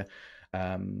back with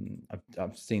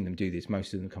I've seen them do this.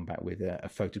 Most of them come back with a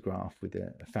photograph with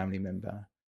a family member,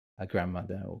 a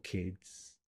grandmother or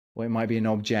kids, or it might be an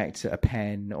object, a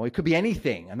pen, or it could be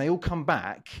anything. And they all come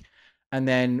back, and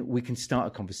then we can start a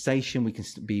conversation. We can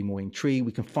be more intrigued.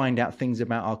 We can find out things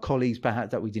about our colleagues,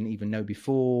 perhaps that we didn't even know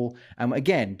before. And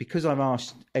again, because I've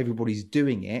asked, everybody's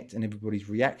doing it and everybody's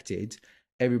reacted.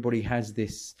 Everybody has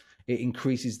this. It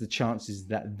increases the chances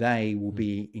that they will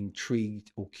be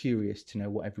intrigued or curious to know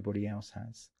what everybody else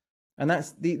has. And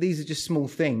these are just small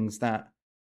things that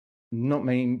not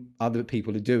many other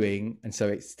people are doing. And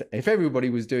so if everybody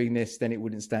was doing this, then it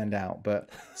wouldn't stand out. But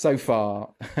so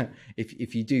far,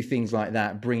 if you do things like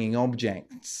that, bringing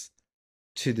objects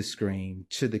to the screen,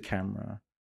 to the camera,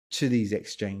 to these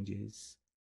exchanges,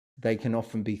 they can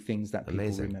often be things that people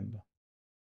remember.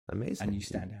 Amazing. And you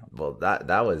stand out. Well,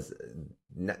 that was,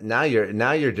 now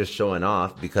you're just showing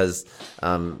off, because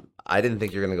I didn't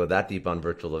think you're going to go that deep on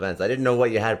virtual events. I didn't know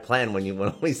what you had planned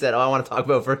when we said, "Oh, I want to talk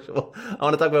about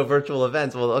virtual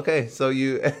events." Well, okay, so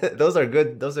those are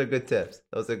good tips.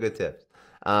 Those are good tips.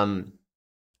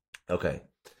 Okay.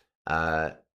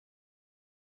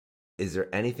 Is there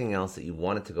anything else that you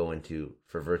wanted to go into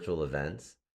for virtual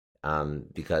events?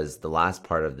 Because the last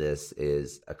part of this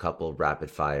is a couple of rapid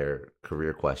fire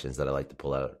career questions that I like to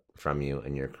pull out from you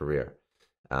and your career,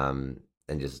 and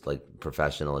just like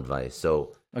professional advice.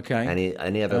 So, okay,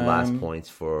 any other last points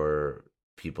for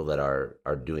people that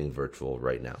are doing virtual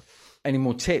right now? Any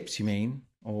more tips, you mean,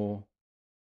 or?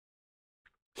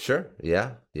 Sure.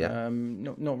 Yeah.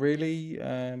 Not really.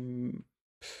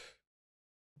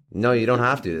 No, you don't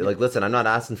have to. Like, listen, I'm not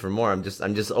asking for more. I'm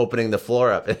just opening the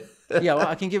floor up. Yeah, well,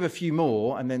 I can give a few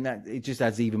more, and then it just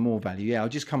adds even more value. Yeah, I'll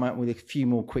just come out with a few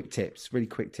more quick tips, really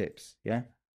quick tips. Yeah.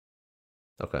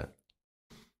 Okay.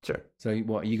 Sure. So,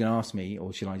 what are you going to ask me,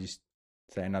 or should I just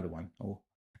say another one? Or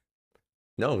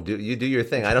no, do your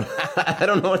thing. I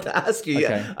don't know what to ask you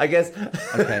yet. I guess.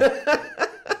 Okay.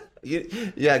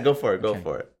 Yeah, go for it. Go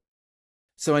for it.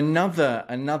 So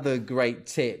another great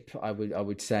tip I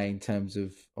would say in terms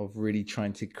of really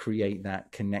trying to create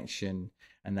that connection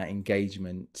and that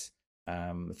engagement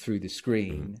through the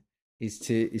screen is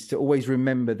to always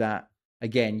remember that,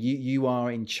 again, you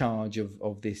are in charge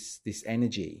of this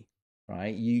energy,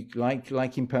 right? You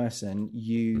like in person,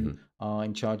 you are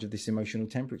in charge of this emotional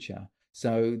temperature.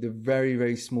 So the very,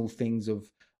 very small things of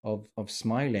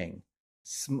smiling,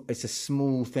 it's a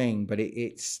small thing, but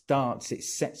it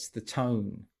sets the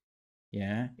tone.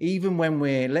 Yeah, even when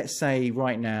we're, let's say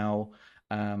right now,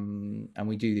 and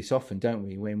we do this often, don't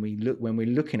we? When we're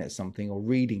looking at something or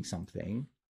reading something,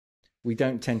 we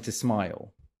don't tend to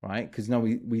smile, right? Because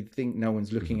we think no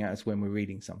one's looking at us when we're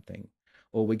reading something,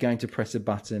 or we're going to press a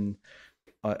button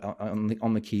on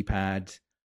the keypad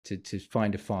to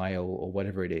find a file or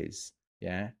whatever it is.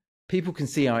 Yeah, people can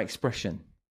see our expression.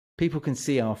 People can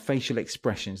see our facial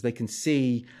expressions. They can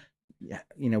see,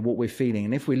 what we're feeling.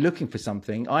 And if we're looking for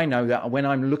something, I know that when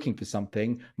I'm looking for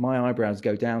something, my eyebrows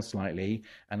go down slightly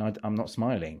and I'm not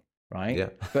smiling, right? Yeah.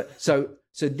 But so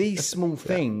these small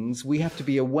things, we have to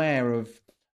be aware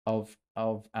of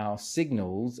our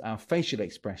signals, our facial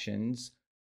expressions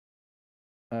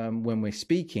when we're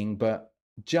speaking, but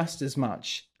just as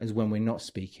much as when we're not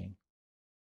speaking.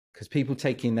 Because people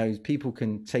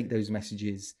can take those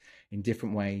messages in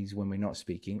different ways when we're not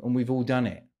speaking. And we've all done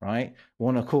it, right? We're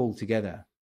on a call together,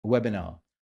 a webinar,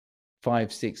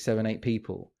 5, 6, 7, 8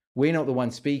 people. We're not the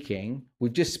one speaking.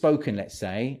 We've just spoken, let's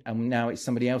say, and now it's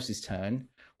somebody else's turn.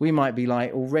 We might be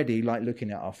already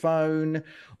looking at our phone,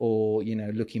 or,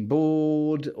 looking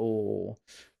bored, or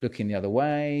looking the other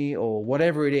way, or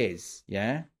whatever it is.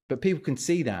 Yeah. But people can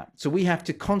see that. So we have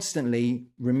to constantly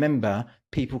remember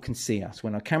people can see us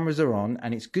when our cameras are on,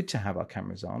 and it's good to have our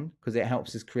cameras on because it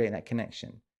helps us create that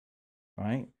connection,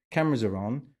 right? Cameras are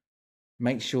on.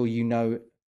 Make sure you know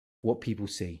what people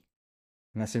see.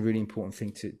 And that's a really important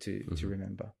thing to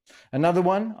remember. Another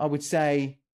one, I would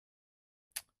say,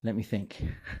 let me think.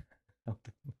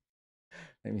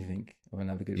 Let me think of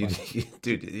another good one.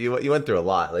 Dude, you went through a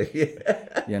lot.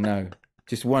 Yeah, no.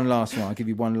 Just one last one. I'll give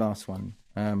you one last one.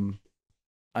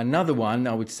 Another one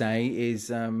I would say is,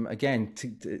 again,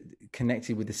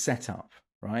 connected with the setup,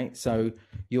 right? So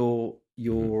your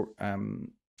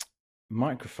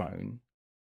microphone,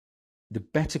 the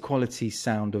better quality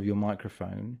sound of your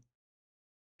microphone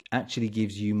actually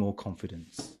gives you more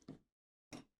confidence,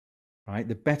 right?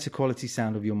 The better quality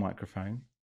sound of your microphone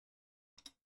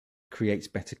creates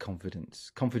better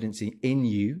confidence in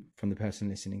you from the person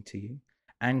listening to you,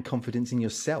 and confidence in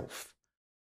yourself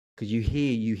because you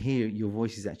hear your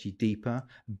voice is actually deeper,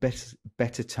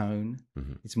 better tone.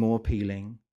 It's more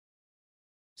appealing.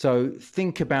 So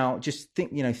think about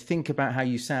how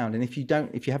you sound. And if you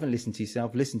haven't listened to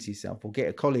yourself, listen to yourself, or get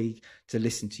a colleague to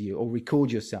listen to you, or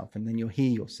record yourself, and then you'll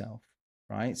hear yourself.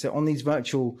 Right. So on these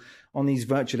virtual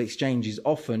exchanges,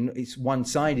 often it's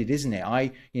one-sided, isn't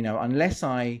it? Unless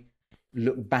I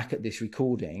look back at this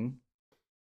recording,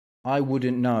 I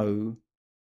wouldn't know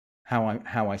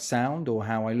how I sound or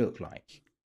how I look like.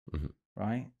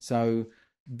 Right. So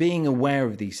being aware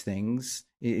of these things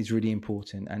is really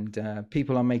important, and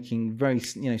people are making very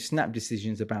snap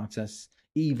decisions about us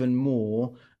even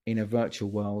more in a virtual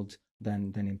world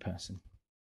than in person.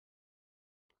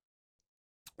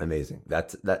 Amazing.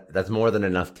 That's more than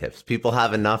enough tips. People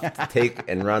have enough to take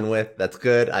and run with. That's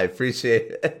good. I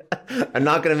appreciate it. I'm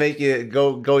not going to make you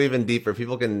go even deeper.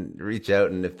 People can reach out,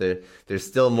 and if there's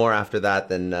still more after that,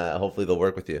 then hopefully they'll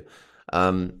work with you.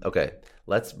 Okay.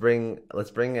 Let's bring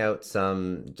out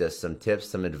some tips,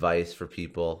 some advice for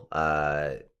people.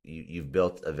 You've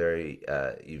built a very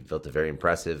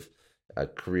impressive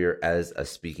career as a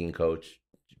speaking coach.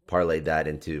 Parlayed that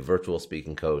into virtual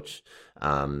speaking coach.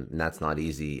 And that's not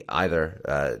easy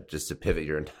either, just to pivot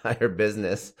your entire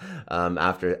business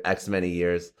after X many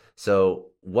years. So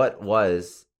what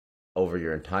was, over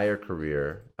your entire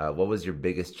career, what was your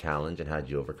biggest challenge, and how did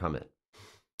you overcome it?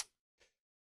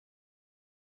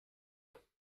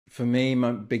 For me,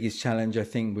 my biggest challenge, I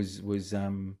think, was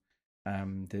the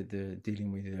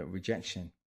dealing with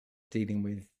rejection, dealing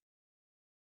with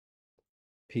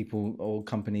people or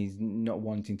companies not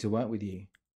wanting to work with you,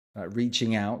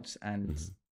 reaching out and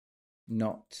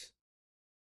not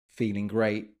feeling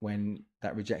great when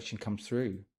that rejection comes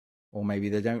through, or maybe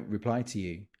they don't reply to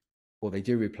you, or they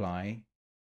do reply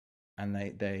and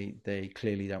they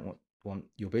clearly don't want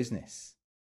your business,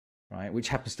 right? Which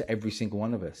happens to every single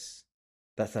one of us.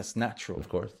 That's natural, of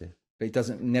course, yeah. But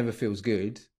it never feels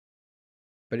good.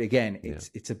 But again,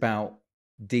 it's about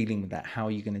dealing with that. How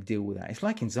are you going to deal with that? It's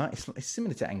like anxiety. It's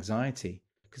similar to anxiety,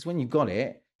 because when you've got it,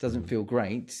 it doesn't feel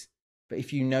great. But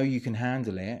if you know you can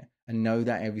handle it, and know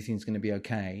that everything's going to be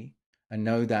okay, and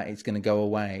know that it's going to go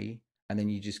away, and then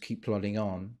you just keep plodding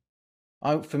on.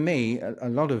 For me, a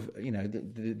lot of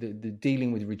the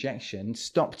dealing with rejection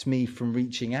stopped me from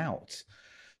reaching out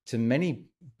to many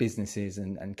businesses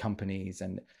and companies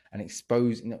and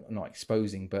not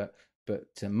exposing, but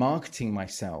marketing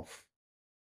myself,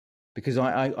 because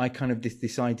I kind of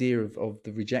this idea of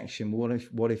the rejection. What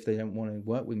if they don't want to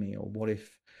work with me, or what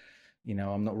if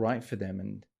I'm not right for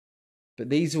them? But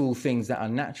these are all things that are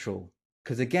natural,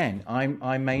 because again,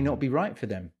 I may not be right for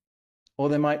them, or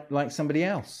they might like somebody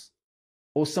else,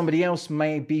 or somebody else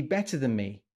may be better than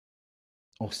me,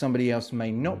 or somebody else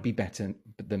may not be better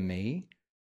than me.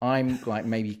 I'm like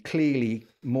maybe clearly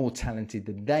more talented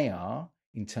than they are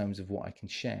in terms of what I can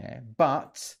share,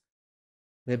 but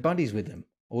they're buddies with them,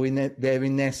 or they're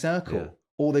in their circle,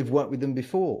 or they've worked with them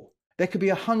before. There could be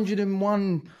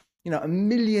 101, a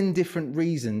million different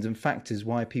reasons and factors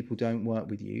why people don't work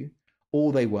with you,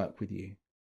 or they work with you.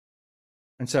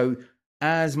 And so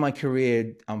as my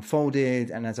career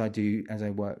unfolded, and as I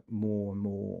work more and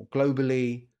more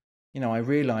globally, I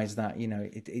realized that,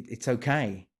 it's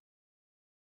okay.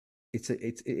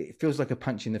 It feels like a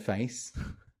punch in the face,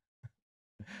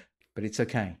 but it's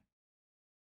okay.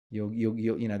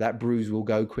 You'll that bruise will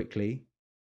go quickly,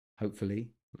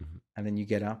 hopefully, and then you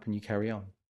get up and you carry on.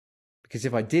 Because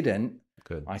if I didn't,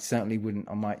 I certainly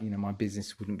wouldn't. My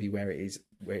business wouldn't be where it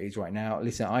is right now.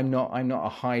 Listen, I'm not a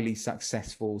highly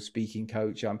successful speaking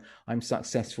coach. I'm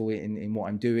successful in what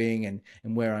I'm doing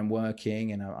and where I'm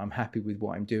working, and I'm happy with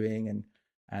what I'm doing,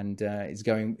 and it's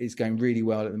going really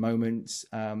well at the moment.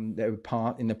 There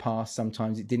were in the past,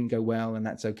 sometimes it didn't go well, and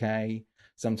that's okay.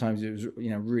 Sometimes it was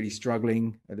really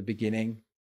struggling at the beginning.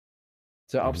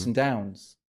 So ups and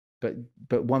downs.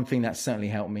 But one thing that certainly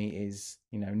helped me is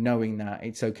knowing that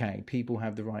it's okay. People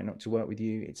have the right not to work with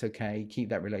you. It's okay. Keep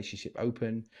that relationship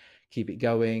open. Keep it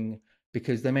going,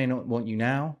 because they may not want you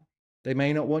now. They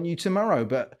may not want you tomorrow,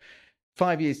 but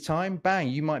 5 years time, bang,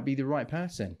 you might be the right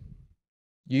person.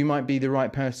 You might be the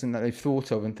right person that they've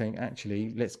thought of and think,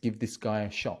 actually, let's give this guy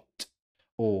a shot.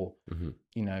 Or,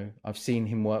 I've seen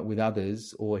him work with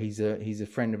others, or he's a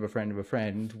friend of a friend of a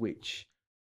friend, which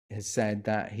has said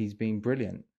that he's been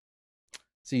brilliant.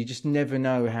 So you just never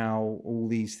know how all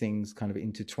these things kind of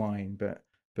intertwine. But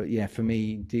yeah, for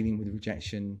me, dealing with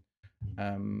rejection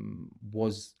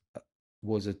was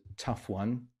a tough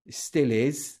one. It still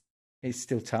is. It's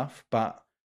still tough, but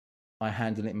I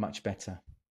handle it much better.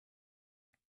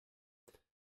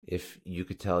 If you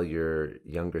could tell your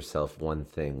younger self one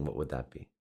thing, what would that be?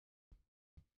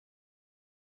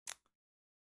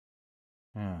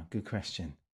 Good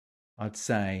question. I'd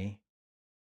say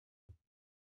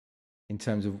in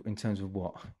terms of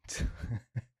what?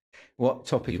 What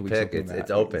topic You are we pick. talking It's about?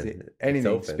 Is open. it It's anything?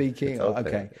 open. Speaking? It's Oh, open.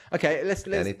 okay. Anything.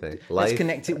 Let's Life.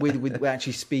 connect it with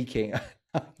actually speaking.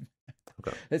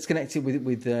 Okay. Let's connect it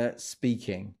with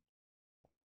speaking.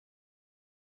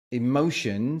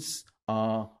 Emotions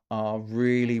are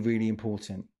really really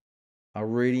important. Are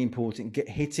really important.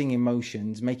 Hitting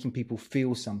emotions, making people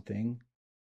feel something,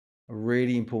 are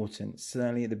really important.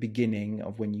 Certainly at the beginning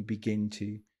of when you begin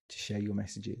to share your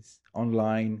messages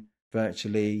online,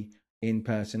 virtually, in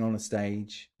person, on a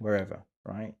stage, wherever.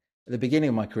 Right at the beginning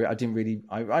of my career, I didn't really.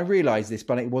 I realized this,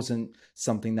 but it wasn't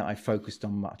something that I focused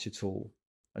on much at all.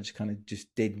 I just kind of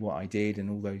just did what I did, and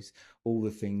all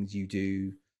the things you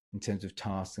do in terms of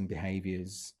tasks and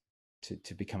behaviors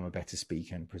to become a better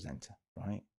speaker and presenter.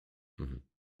 Right. Mm-hmm.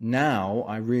 Now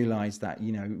I realize that,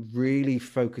 really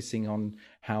focusing on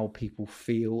how people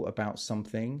feel about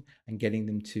something and getting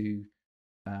them to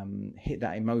hit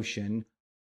that emotion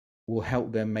will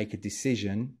help them make a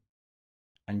decision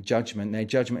and judgment. Their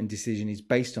judgment and decision is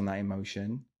based on that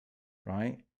emotion,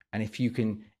 right? And if you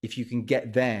can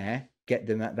get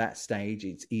them at that stage,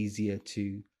 it's easier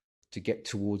to get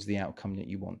towards the outcome that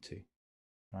you want to,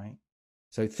 right?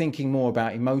 So thinking more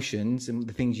about emotions and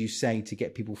the things you say to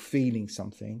get people feeling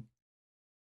something,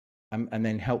 and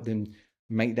then help them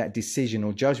make that decision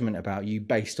or judgment about you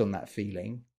based on that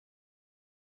feeling,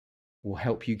 will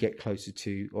help you get closer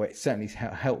to, or it certainly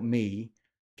helped me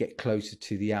get closer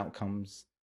to the outcomes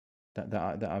that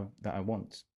I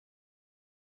want.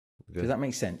 Good. Does that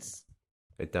make sense?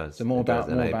 It does. So more It does.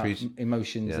 about And I appreciate.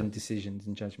 emotions Yeah. and decisions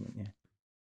and judgment. Yeah.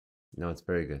 No, it's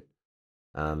very good.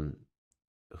 Um,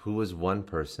 who was one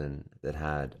person that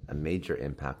had a major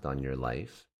impact on your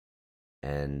life,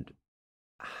 and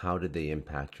how did they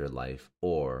impact your life,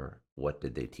 or what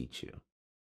did they teach you?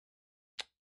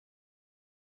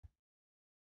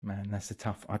 Man, that's a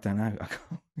tough. I don't know.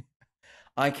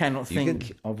 I cannot You think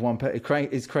can. of one person.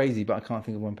 It's crazy, but I can't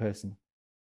think of one person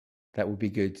that would be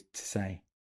good to say.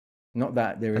 Not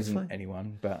that there That's isn't fine.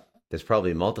 anyone, but There's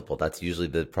probably multiple. That's usually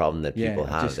the problem that people yeah,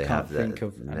 I have. just They can't have think that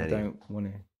of, and I many. don't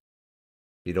want to.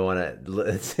 You don't want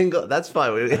to single. That's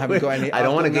fine. I haven't got any. I don't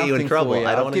I've want got to get you in nothing for trouble. you.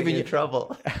 I don't I've want to get given you in you.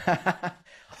 trouble.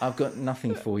 I've got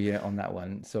nothing for you on that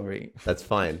one. Sorry. That's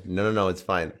fine. No, it's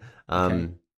fine. Okay.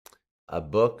 A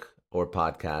book or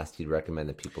podcast you'd recommend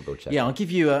that people go check Yeah, out? I'll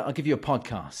give you a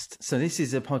podcast. So this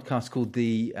is a podcast called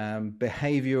the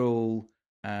Behavioral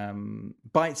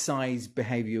Bite-sized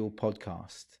Behavioral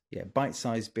Podcast. Yeah,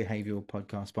 Bite-sized Behavioral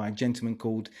Podcast by a gentleman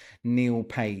called Neil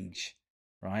Page.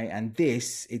 Right, and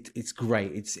it's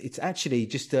great. It's actually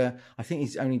just I think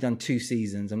he's only done 2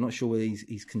 seasons. I'm not sure whether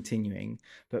he's continuing,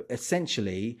 but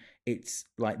essentially it's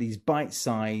like these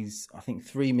bite-size, I think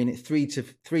 3 minutes, 3 to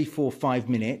 4 5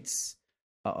 minutes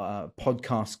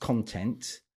podcast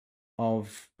content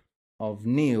of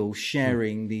Neil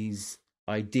sharing these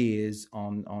ideas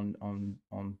on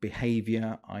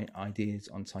behavior, ideas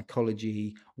on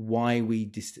psychology, why we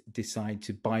decide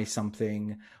to buy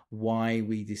something, why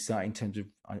we decide in terms of,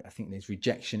 I think there's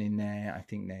rejection in there. I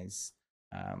think there's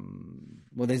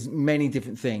there's many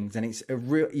different things, and it's a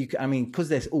real. Because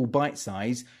they're all bite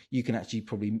size, you can actually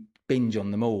probably binge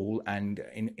on them all, and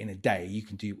in a day you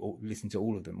can listen to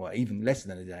all of them, or even less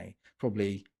than a day,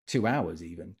 probably 2 hours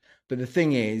even. But the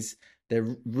thing is,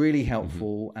 they're really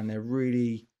helpful, and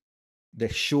they're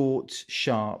short,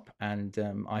 sharp, and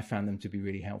I found them to be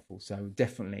really helpful. So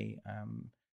definitely,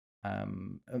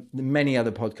 many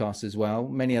other podcasts as well,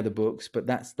 many other books, but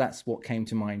that's what came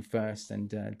to mind first, and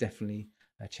definitely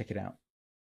check it out.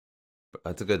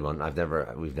 That's a good one.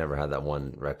 We've never had that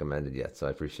one recommended yet, so I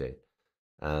appreciate.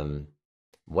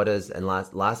 What is, and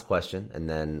last question, and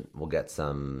then we'll get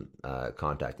some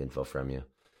contact info from you.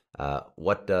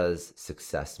 What does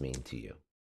success mean to you?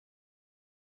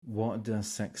 What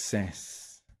does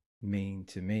success mean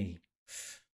to me?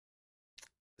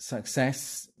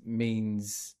 Success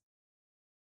means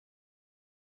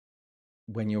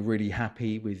when you're really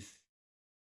happy with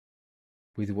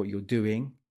what you're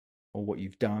doing or what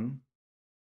you've done.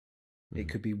 It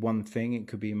could be one thing. It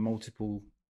could be multiple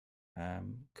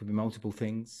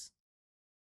things.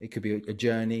 It could be a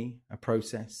journey, a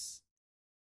process.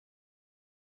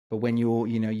 But when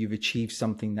you've achieved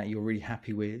something that you're really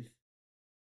happy with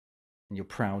and you're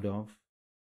proud of,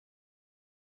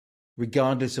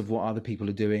 regardless of what other people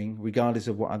are doing, regardless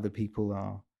of what other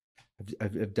people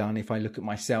have done. If I look at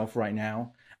myself right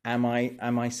now, am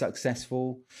I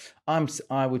successful?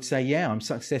 I would say, yeah, I'm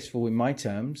successful in my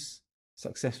terms,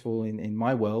 successful in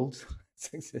my world,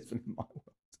 successful in my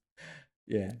world.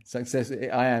 Yeah, success.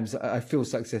 I feel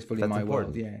successful in That's my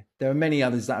important. world. Yeah, there are many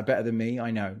others that are better than me.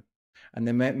 I know, and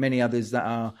there are many others that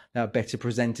are better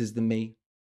presenters than me,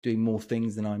 doing more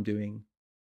things than I'm doing,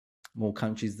 more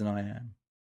countries than I am.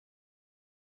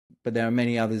 But there are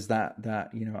many others that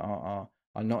are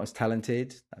not as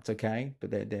talented. That's okay,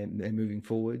 but they're moving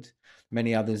forward.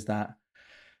 Many others that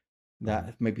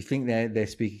maybe think they're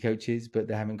speaker coaches, but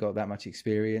they haven't got that much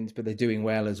experience, but they're doing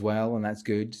well as well, and that's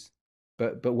good.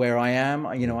 But where I am,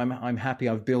 I'm happy.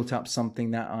 I've built up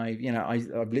something that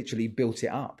I've literally built it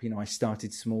up. I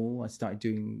started small. I started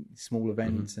doing small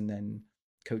events, and then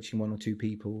coaching one or two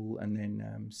people, and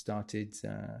then started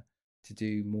to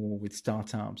do more with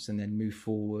startups, and then move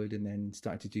forward, and then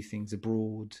started to do things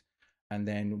abroad, and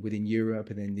then within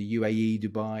Europe, and then the UAE,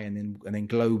 Dubai, and then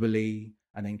globally,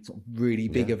 and then sort of really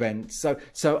big events.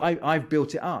 So I've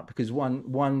built it up because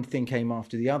one thing came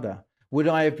after the other. Would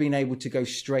I have been able to go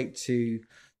straight to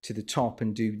the top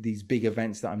and do these big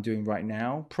events that I'm doing right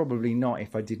now? Probably not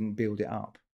if I didn't build it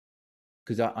up,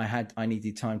 because I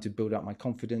needed time to build up my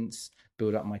confidence,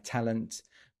 build up my talent,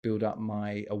 build up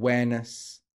my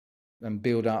awareness, and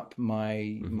build up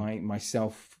my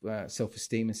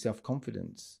self-esteem and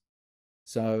self-confidence.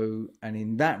 So, and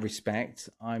in that respect,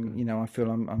 I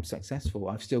feel I'm successful.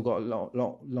 I've still got a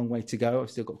long way to go.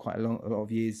 I've still got quite a lot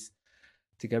of years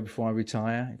to go before I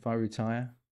retire, if I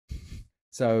retire.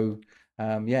 So,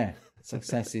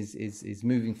 success is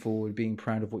moving forward, being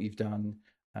proud of what you've done.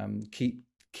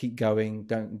 Keep going.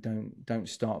 Don't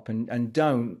stop, and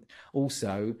don't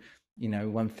also,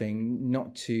 one thing,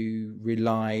 not to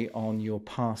rely on your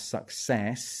past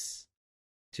success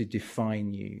to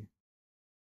define you.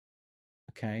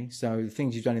 Okay, so the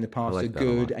things you've done in the past are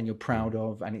good and you're proud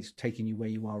of, and it's taking you where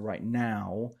you are right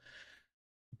now.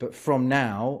 But from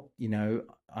now,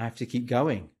 I have to keep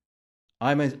going.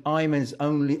 I'm as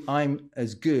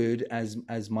good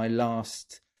as my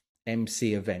last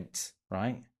MC event,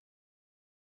 right?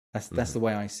 That's the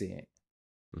way I see it.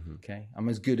 Okay, I'm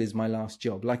as good as my last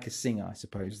job, like a singer, I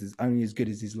suppose. There's only as good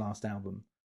as his last album,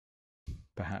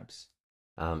 perhaps.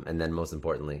 And then most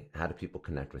importantly, how do people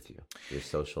connect with you? Your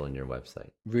social and your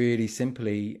website? Really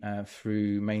simply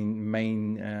through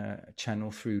main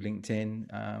channel through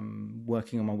LinkedIn.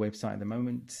 Working on my website at the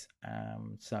moment.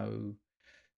 So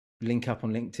link up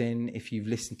on LinkedIn if you've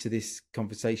listened to this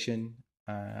conversation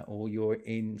or you're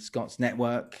in Scott's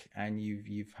network and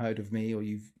you've heard of me, or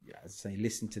you've, as I say,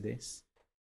 listened to this,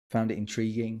 found it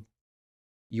intriguing.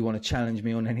 You want to challenge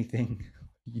me on anything?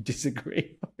 You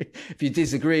disagree? If you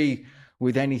disagree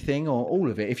with anything or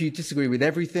all of it, if you disagree with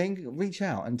everything, reach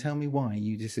out and tell me why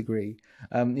you disagree.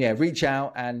 Reach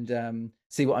out and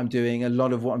see what I'm doing. A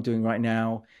lot of what I'm doing right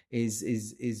now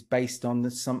is based on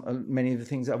many of the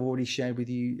things that I've already shared with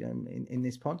you in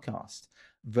this podcast.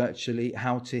 Virtually,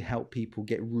 how to help people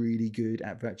get really good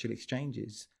at virtual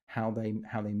exchanges, how they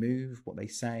move, what they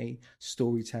say,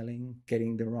 storytelling,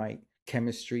 getting the right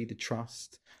chemistry, the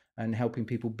trust, and helping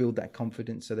people build that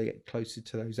confidence so they get closer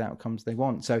to those outcomes they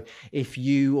want. So if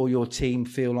you or your team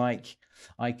feel like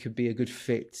I could be a good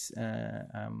fit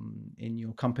in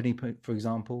your company, for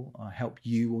example, help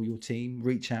you or your team,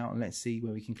 reach out and let's see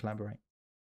where we can collaborate.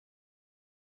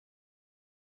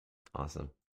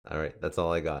 Awesome. All right. That's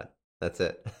all I got. That's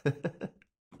it.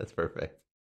 That's perfect.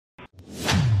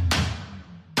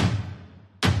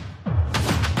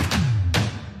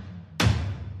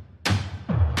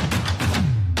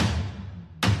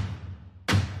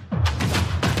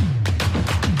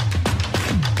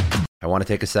 I want to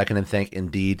take a second and thank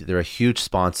Indeed. They're a huge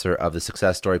sponsor of the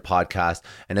Success Story podcast.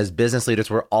 And as business leaders,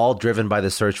 we're all driven by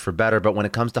the search for better. But when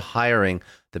it comes to hiring,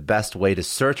 the best way to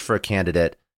search for a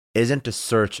candidate isn't to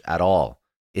search at all.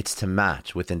 It's to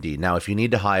match with Indeed. Now, if you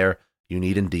need to hire, you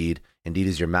need Indeed. Indeed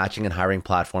is your matching and hiring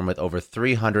platform with over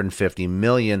 350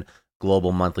 million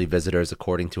global monthly visitors,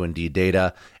 according to Indeed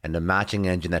data, and a matching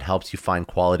engine that helps you find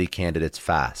quality candidates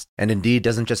fast. And Indeed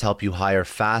doesn't just help you hire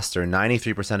faster.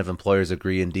 93% of employers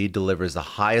agree Indeed delivers the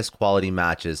highest quality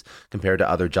matches compared to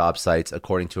other job sites,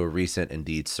 according to a recent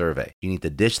Indeed survey. You need to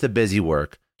ditch the busy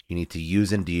work. You need to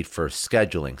use Indeed for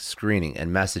scheduling, screening,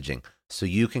 and messaging so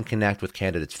you can connect with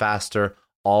candidates faster.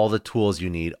 All the tools you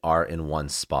need are in one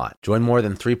spot. Join more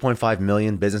than 3.5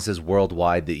 million businesses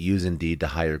worldwide that use Indeed to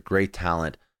hire great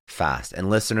talent fast. And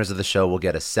listeners of the show will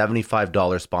get a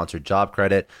 $75 sponsored job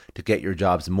credit to get your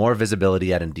jobs more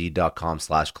visibility at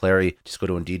Indeed.com/Clary. Just go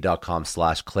to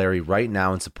Indeed.com/Clary right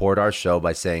now and support our show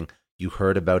by saying you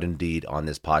heard about Indeed on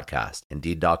this podcast.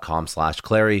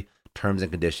 Indeed.com/Clary. Terms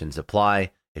and conditions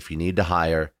apply. If you need to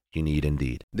hire, you need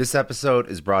Indeed. This episode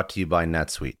is brought to you by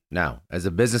NetSuite. Now, as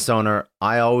a business owner,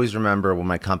 I always remember when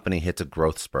my company hits a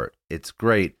growth spurt. It's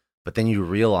great, But then you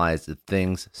realize that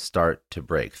things start to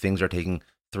break. Things are taking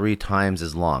 3 times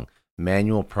as long.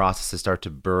 Manual processes start to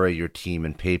bury your team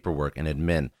in paperwork and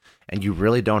admin, and you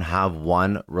really don't have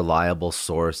one reliable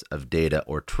source of data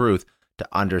or truth to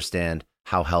understand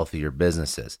how healthy your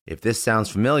business is. If this sounds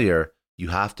familiar, you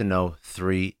have to know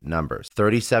 3 numbers.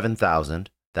 37,000,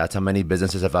 that's how many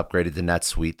businesses have upgraded to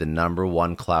NetSuite, the number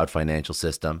 1 cloud financial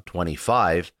system.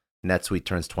 25, NetSuite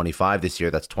turns 25 this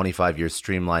year. That's 25 years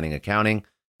streamlining accounting,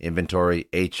 inventory,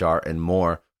 HR, and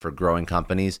more for growing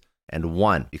companies. And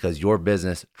 1, because your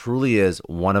business truly is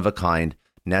one of a kind,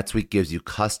 NetSuite gives you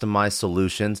customized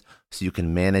solutions so you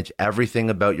can manage everything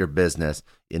about your business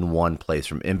in one place,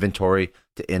 from inventory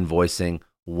to invoicing,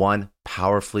 one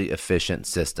powerfully efficient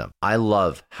system. I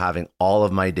love having all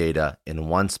of my data in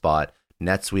one spot.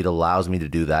 NetSuite allows me to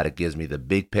do that. It gives me the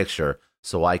big picture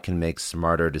so I can make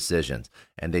smarter decisions.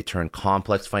 And they turn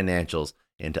complex financials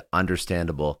into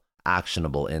understandable,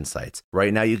 actionable insights.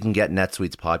 Right now, you can get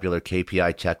NetSuite's popular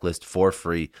KPI checklist for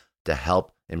free to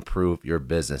help improve your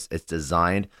business. It's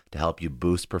designed to help you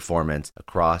boost performance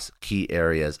across key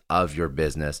areas of your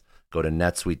business. Go to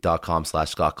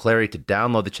netsuite.com/ScottClary to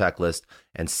download the checklist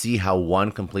and see how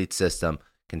one complete system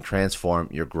can transform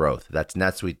your growth. That's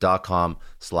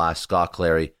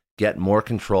netsuite.com/ScottClary. Get more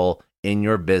control in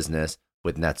your business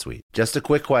with NetSuite. Just a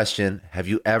quick question. Have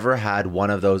you ever had one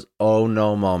of those oh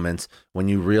no moments when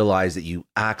you realize that you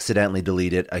accidentally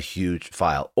deleted a huge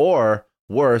file? Or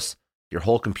worse, your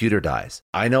whole computer dies.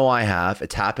 I know I have.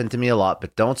 It's happened to me a lot,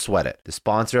 but don't sweat it. The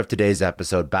sponsor of today's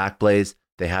episode, Backblaze,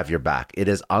 they have your back. It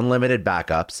is unlimited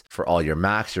backups for all your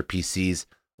Macs, your PCs,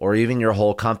 or even your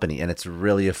whole company, and it's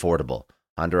really affordable,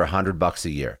 under $100 a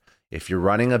year. If you're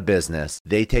running a business,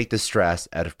 they take the stress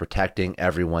out of protecting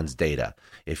everyone's data.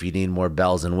 If you need more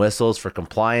bells and whistles for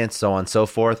compliance, so on and so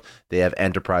forth, they have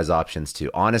enterprise options too.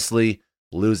 Honestly,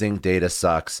 losing data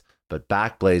sucks, but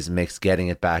Backblaze makes getting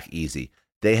it back easy.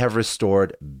 They have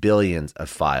restored billions of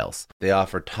files. They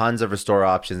offer tons of restore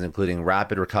options, including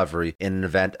rapid recovery in an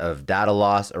event of data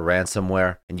loss or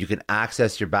ransomware. And you can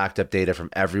access your backed up data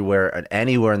from everywhere and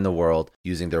anywhere in the world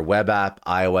using their web app,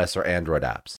 iOS, or Android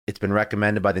apps. It's been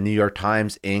recommended by the New York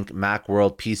Times, Inc.,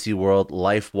 Macworld, PC World,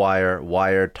 LifeWire,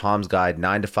 Wired, Tom's Guide,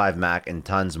 9 to 5 Mac, and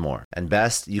tons more. And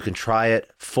best, you can try it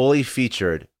fully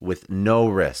featured with no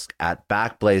risk at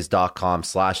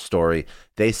backblaze.com/story.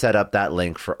 They set up that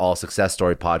link for all Success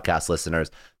Story podcast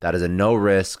listeners. That is a no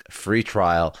risk free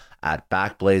trial at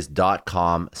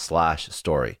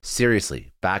backblaze.com/story.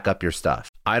 Seriously, back up your stuff.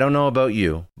 I don't know about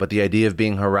you, but the idea of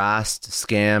being harassed,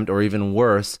 scammed, or even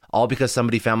worse, all because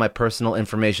somebody found my personal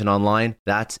information online,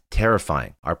 that's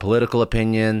terrifying. Our political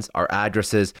opinions, our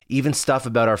addresses, even stuff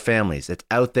about our families, it's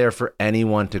out there for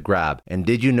anyone to grab. And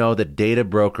did you know that data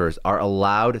brokers are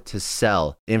allowed to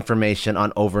sell information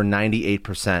on over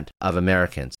 98% of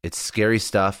Americans? It's scary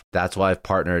stuff. That's why I've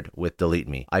partnered with Delete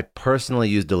Me. I personally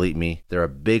use Delete Me. They're a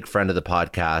big friend of the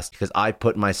podcast because I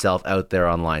put myself out there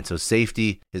online. So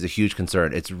safety is a huge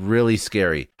concern. It's really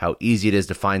scary how easy it is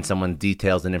to find someone's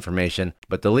details and information,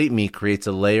 but Delete Me creates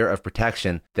a layer of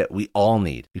protection that we all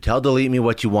need. You tell Delete Me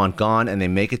what you want gone, and they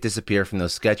make it disappear from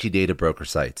those sketchy data broker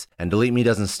sites. And Delete Me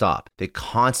doesn't stop. They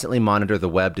constantly monitor the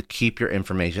web to keep your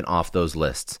information off those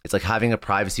lists. It's like having a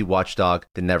privacy watchdog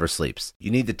that never sleeps.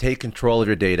 You need to take control of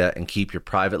your data and keep your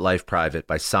private life private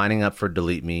by signing up for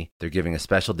Delete Me. They're giving a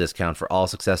special discount for all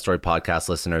Success Story podcast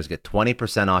listeners. Get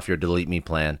 20% off your Delete Me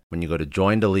plan when you go to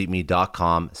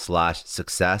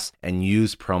joindeleteme.com/success and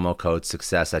use promo code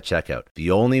success at checkout.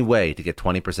 The only way to get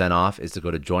 20% off is to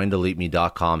go to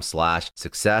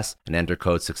joindeleteme.com/success and enter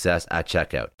code success at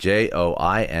checkout.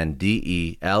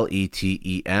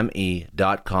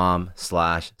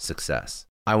 joindeleteme.com/success.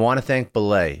 I want to thank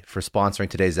Belay for sponsoring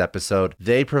today's episode.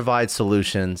 They provide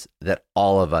solutions that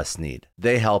all of us need.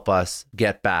 They help us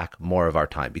get back more of our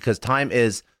time because time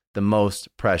is the most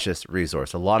precious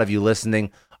resource. A lot of you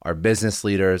listening are business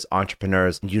leaders,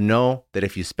 entrepreneurs. You know that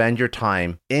if you spend your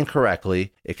time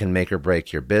incorrectly, it can make or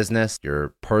break your business,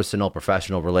 your personal,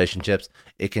 professional relationships.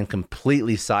 It can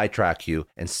completely sidetrack you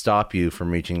and stop you from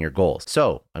reaching your goals.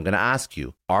 So I'm going to ask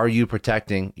you, are you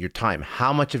protecting your time?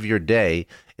 How much of your day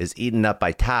is eaten up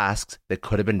by tasks that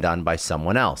could have been done by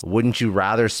someone else? Wouldn't you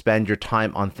rather spend your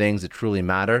time on things that truly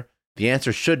matter? The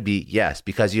answer should be yes,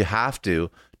 because you have to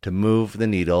move the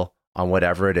needle on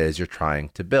whatever it is you're trying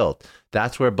to build.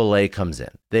 That's where Belay comes in.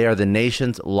 They are the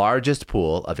nation's largest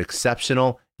pool of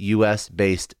exceptional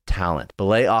US-based talent.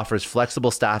 Belay offers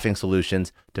flexible staffing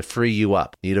solutions to free you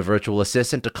up. Need a virtual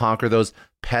assistant to conquer those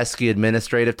pesky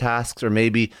administrative tasks, or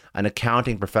maybe an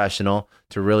accounting professional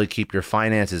to really keep your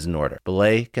finances in order?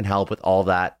 Belay can help with all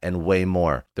that and way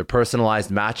more. Their personalized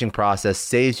matching process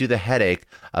saves you the headache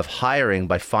of hiring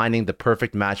by finding the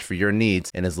perfect match for your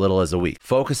needs in as little as a week.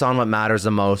 Focus on what matters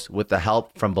the most with the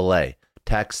help from Belay.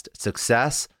 Text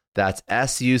SUCCESS, that's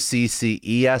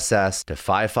SUCCESS, to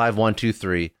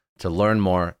 55123 to learn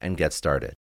more and get started.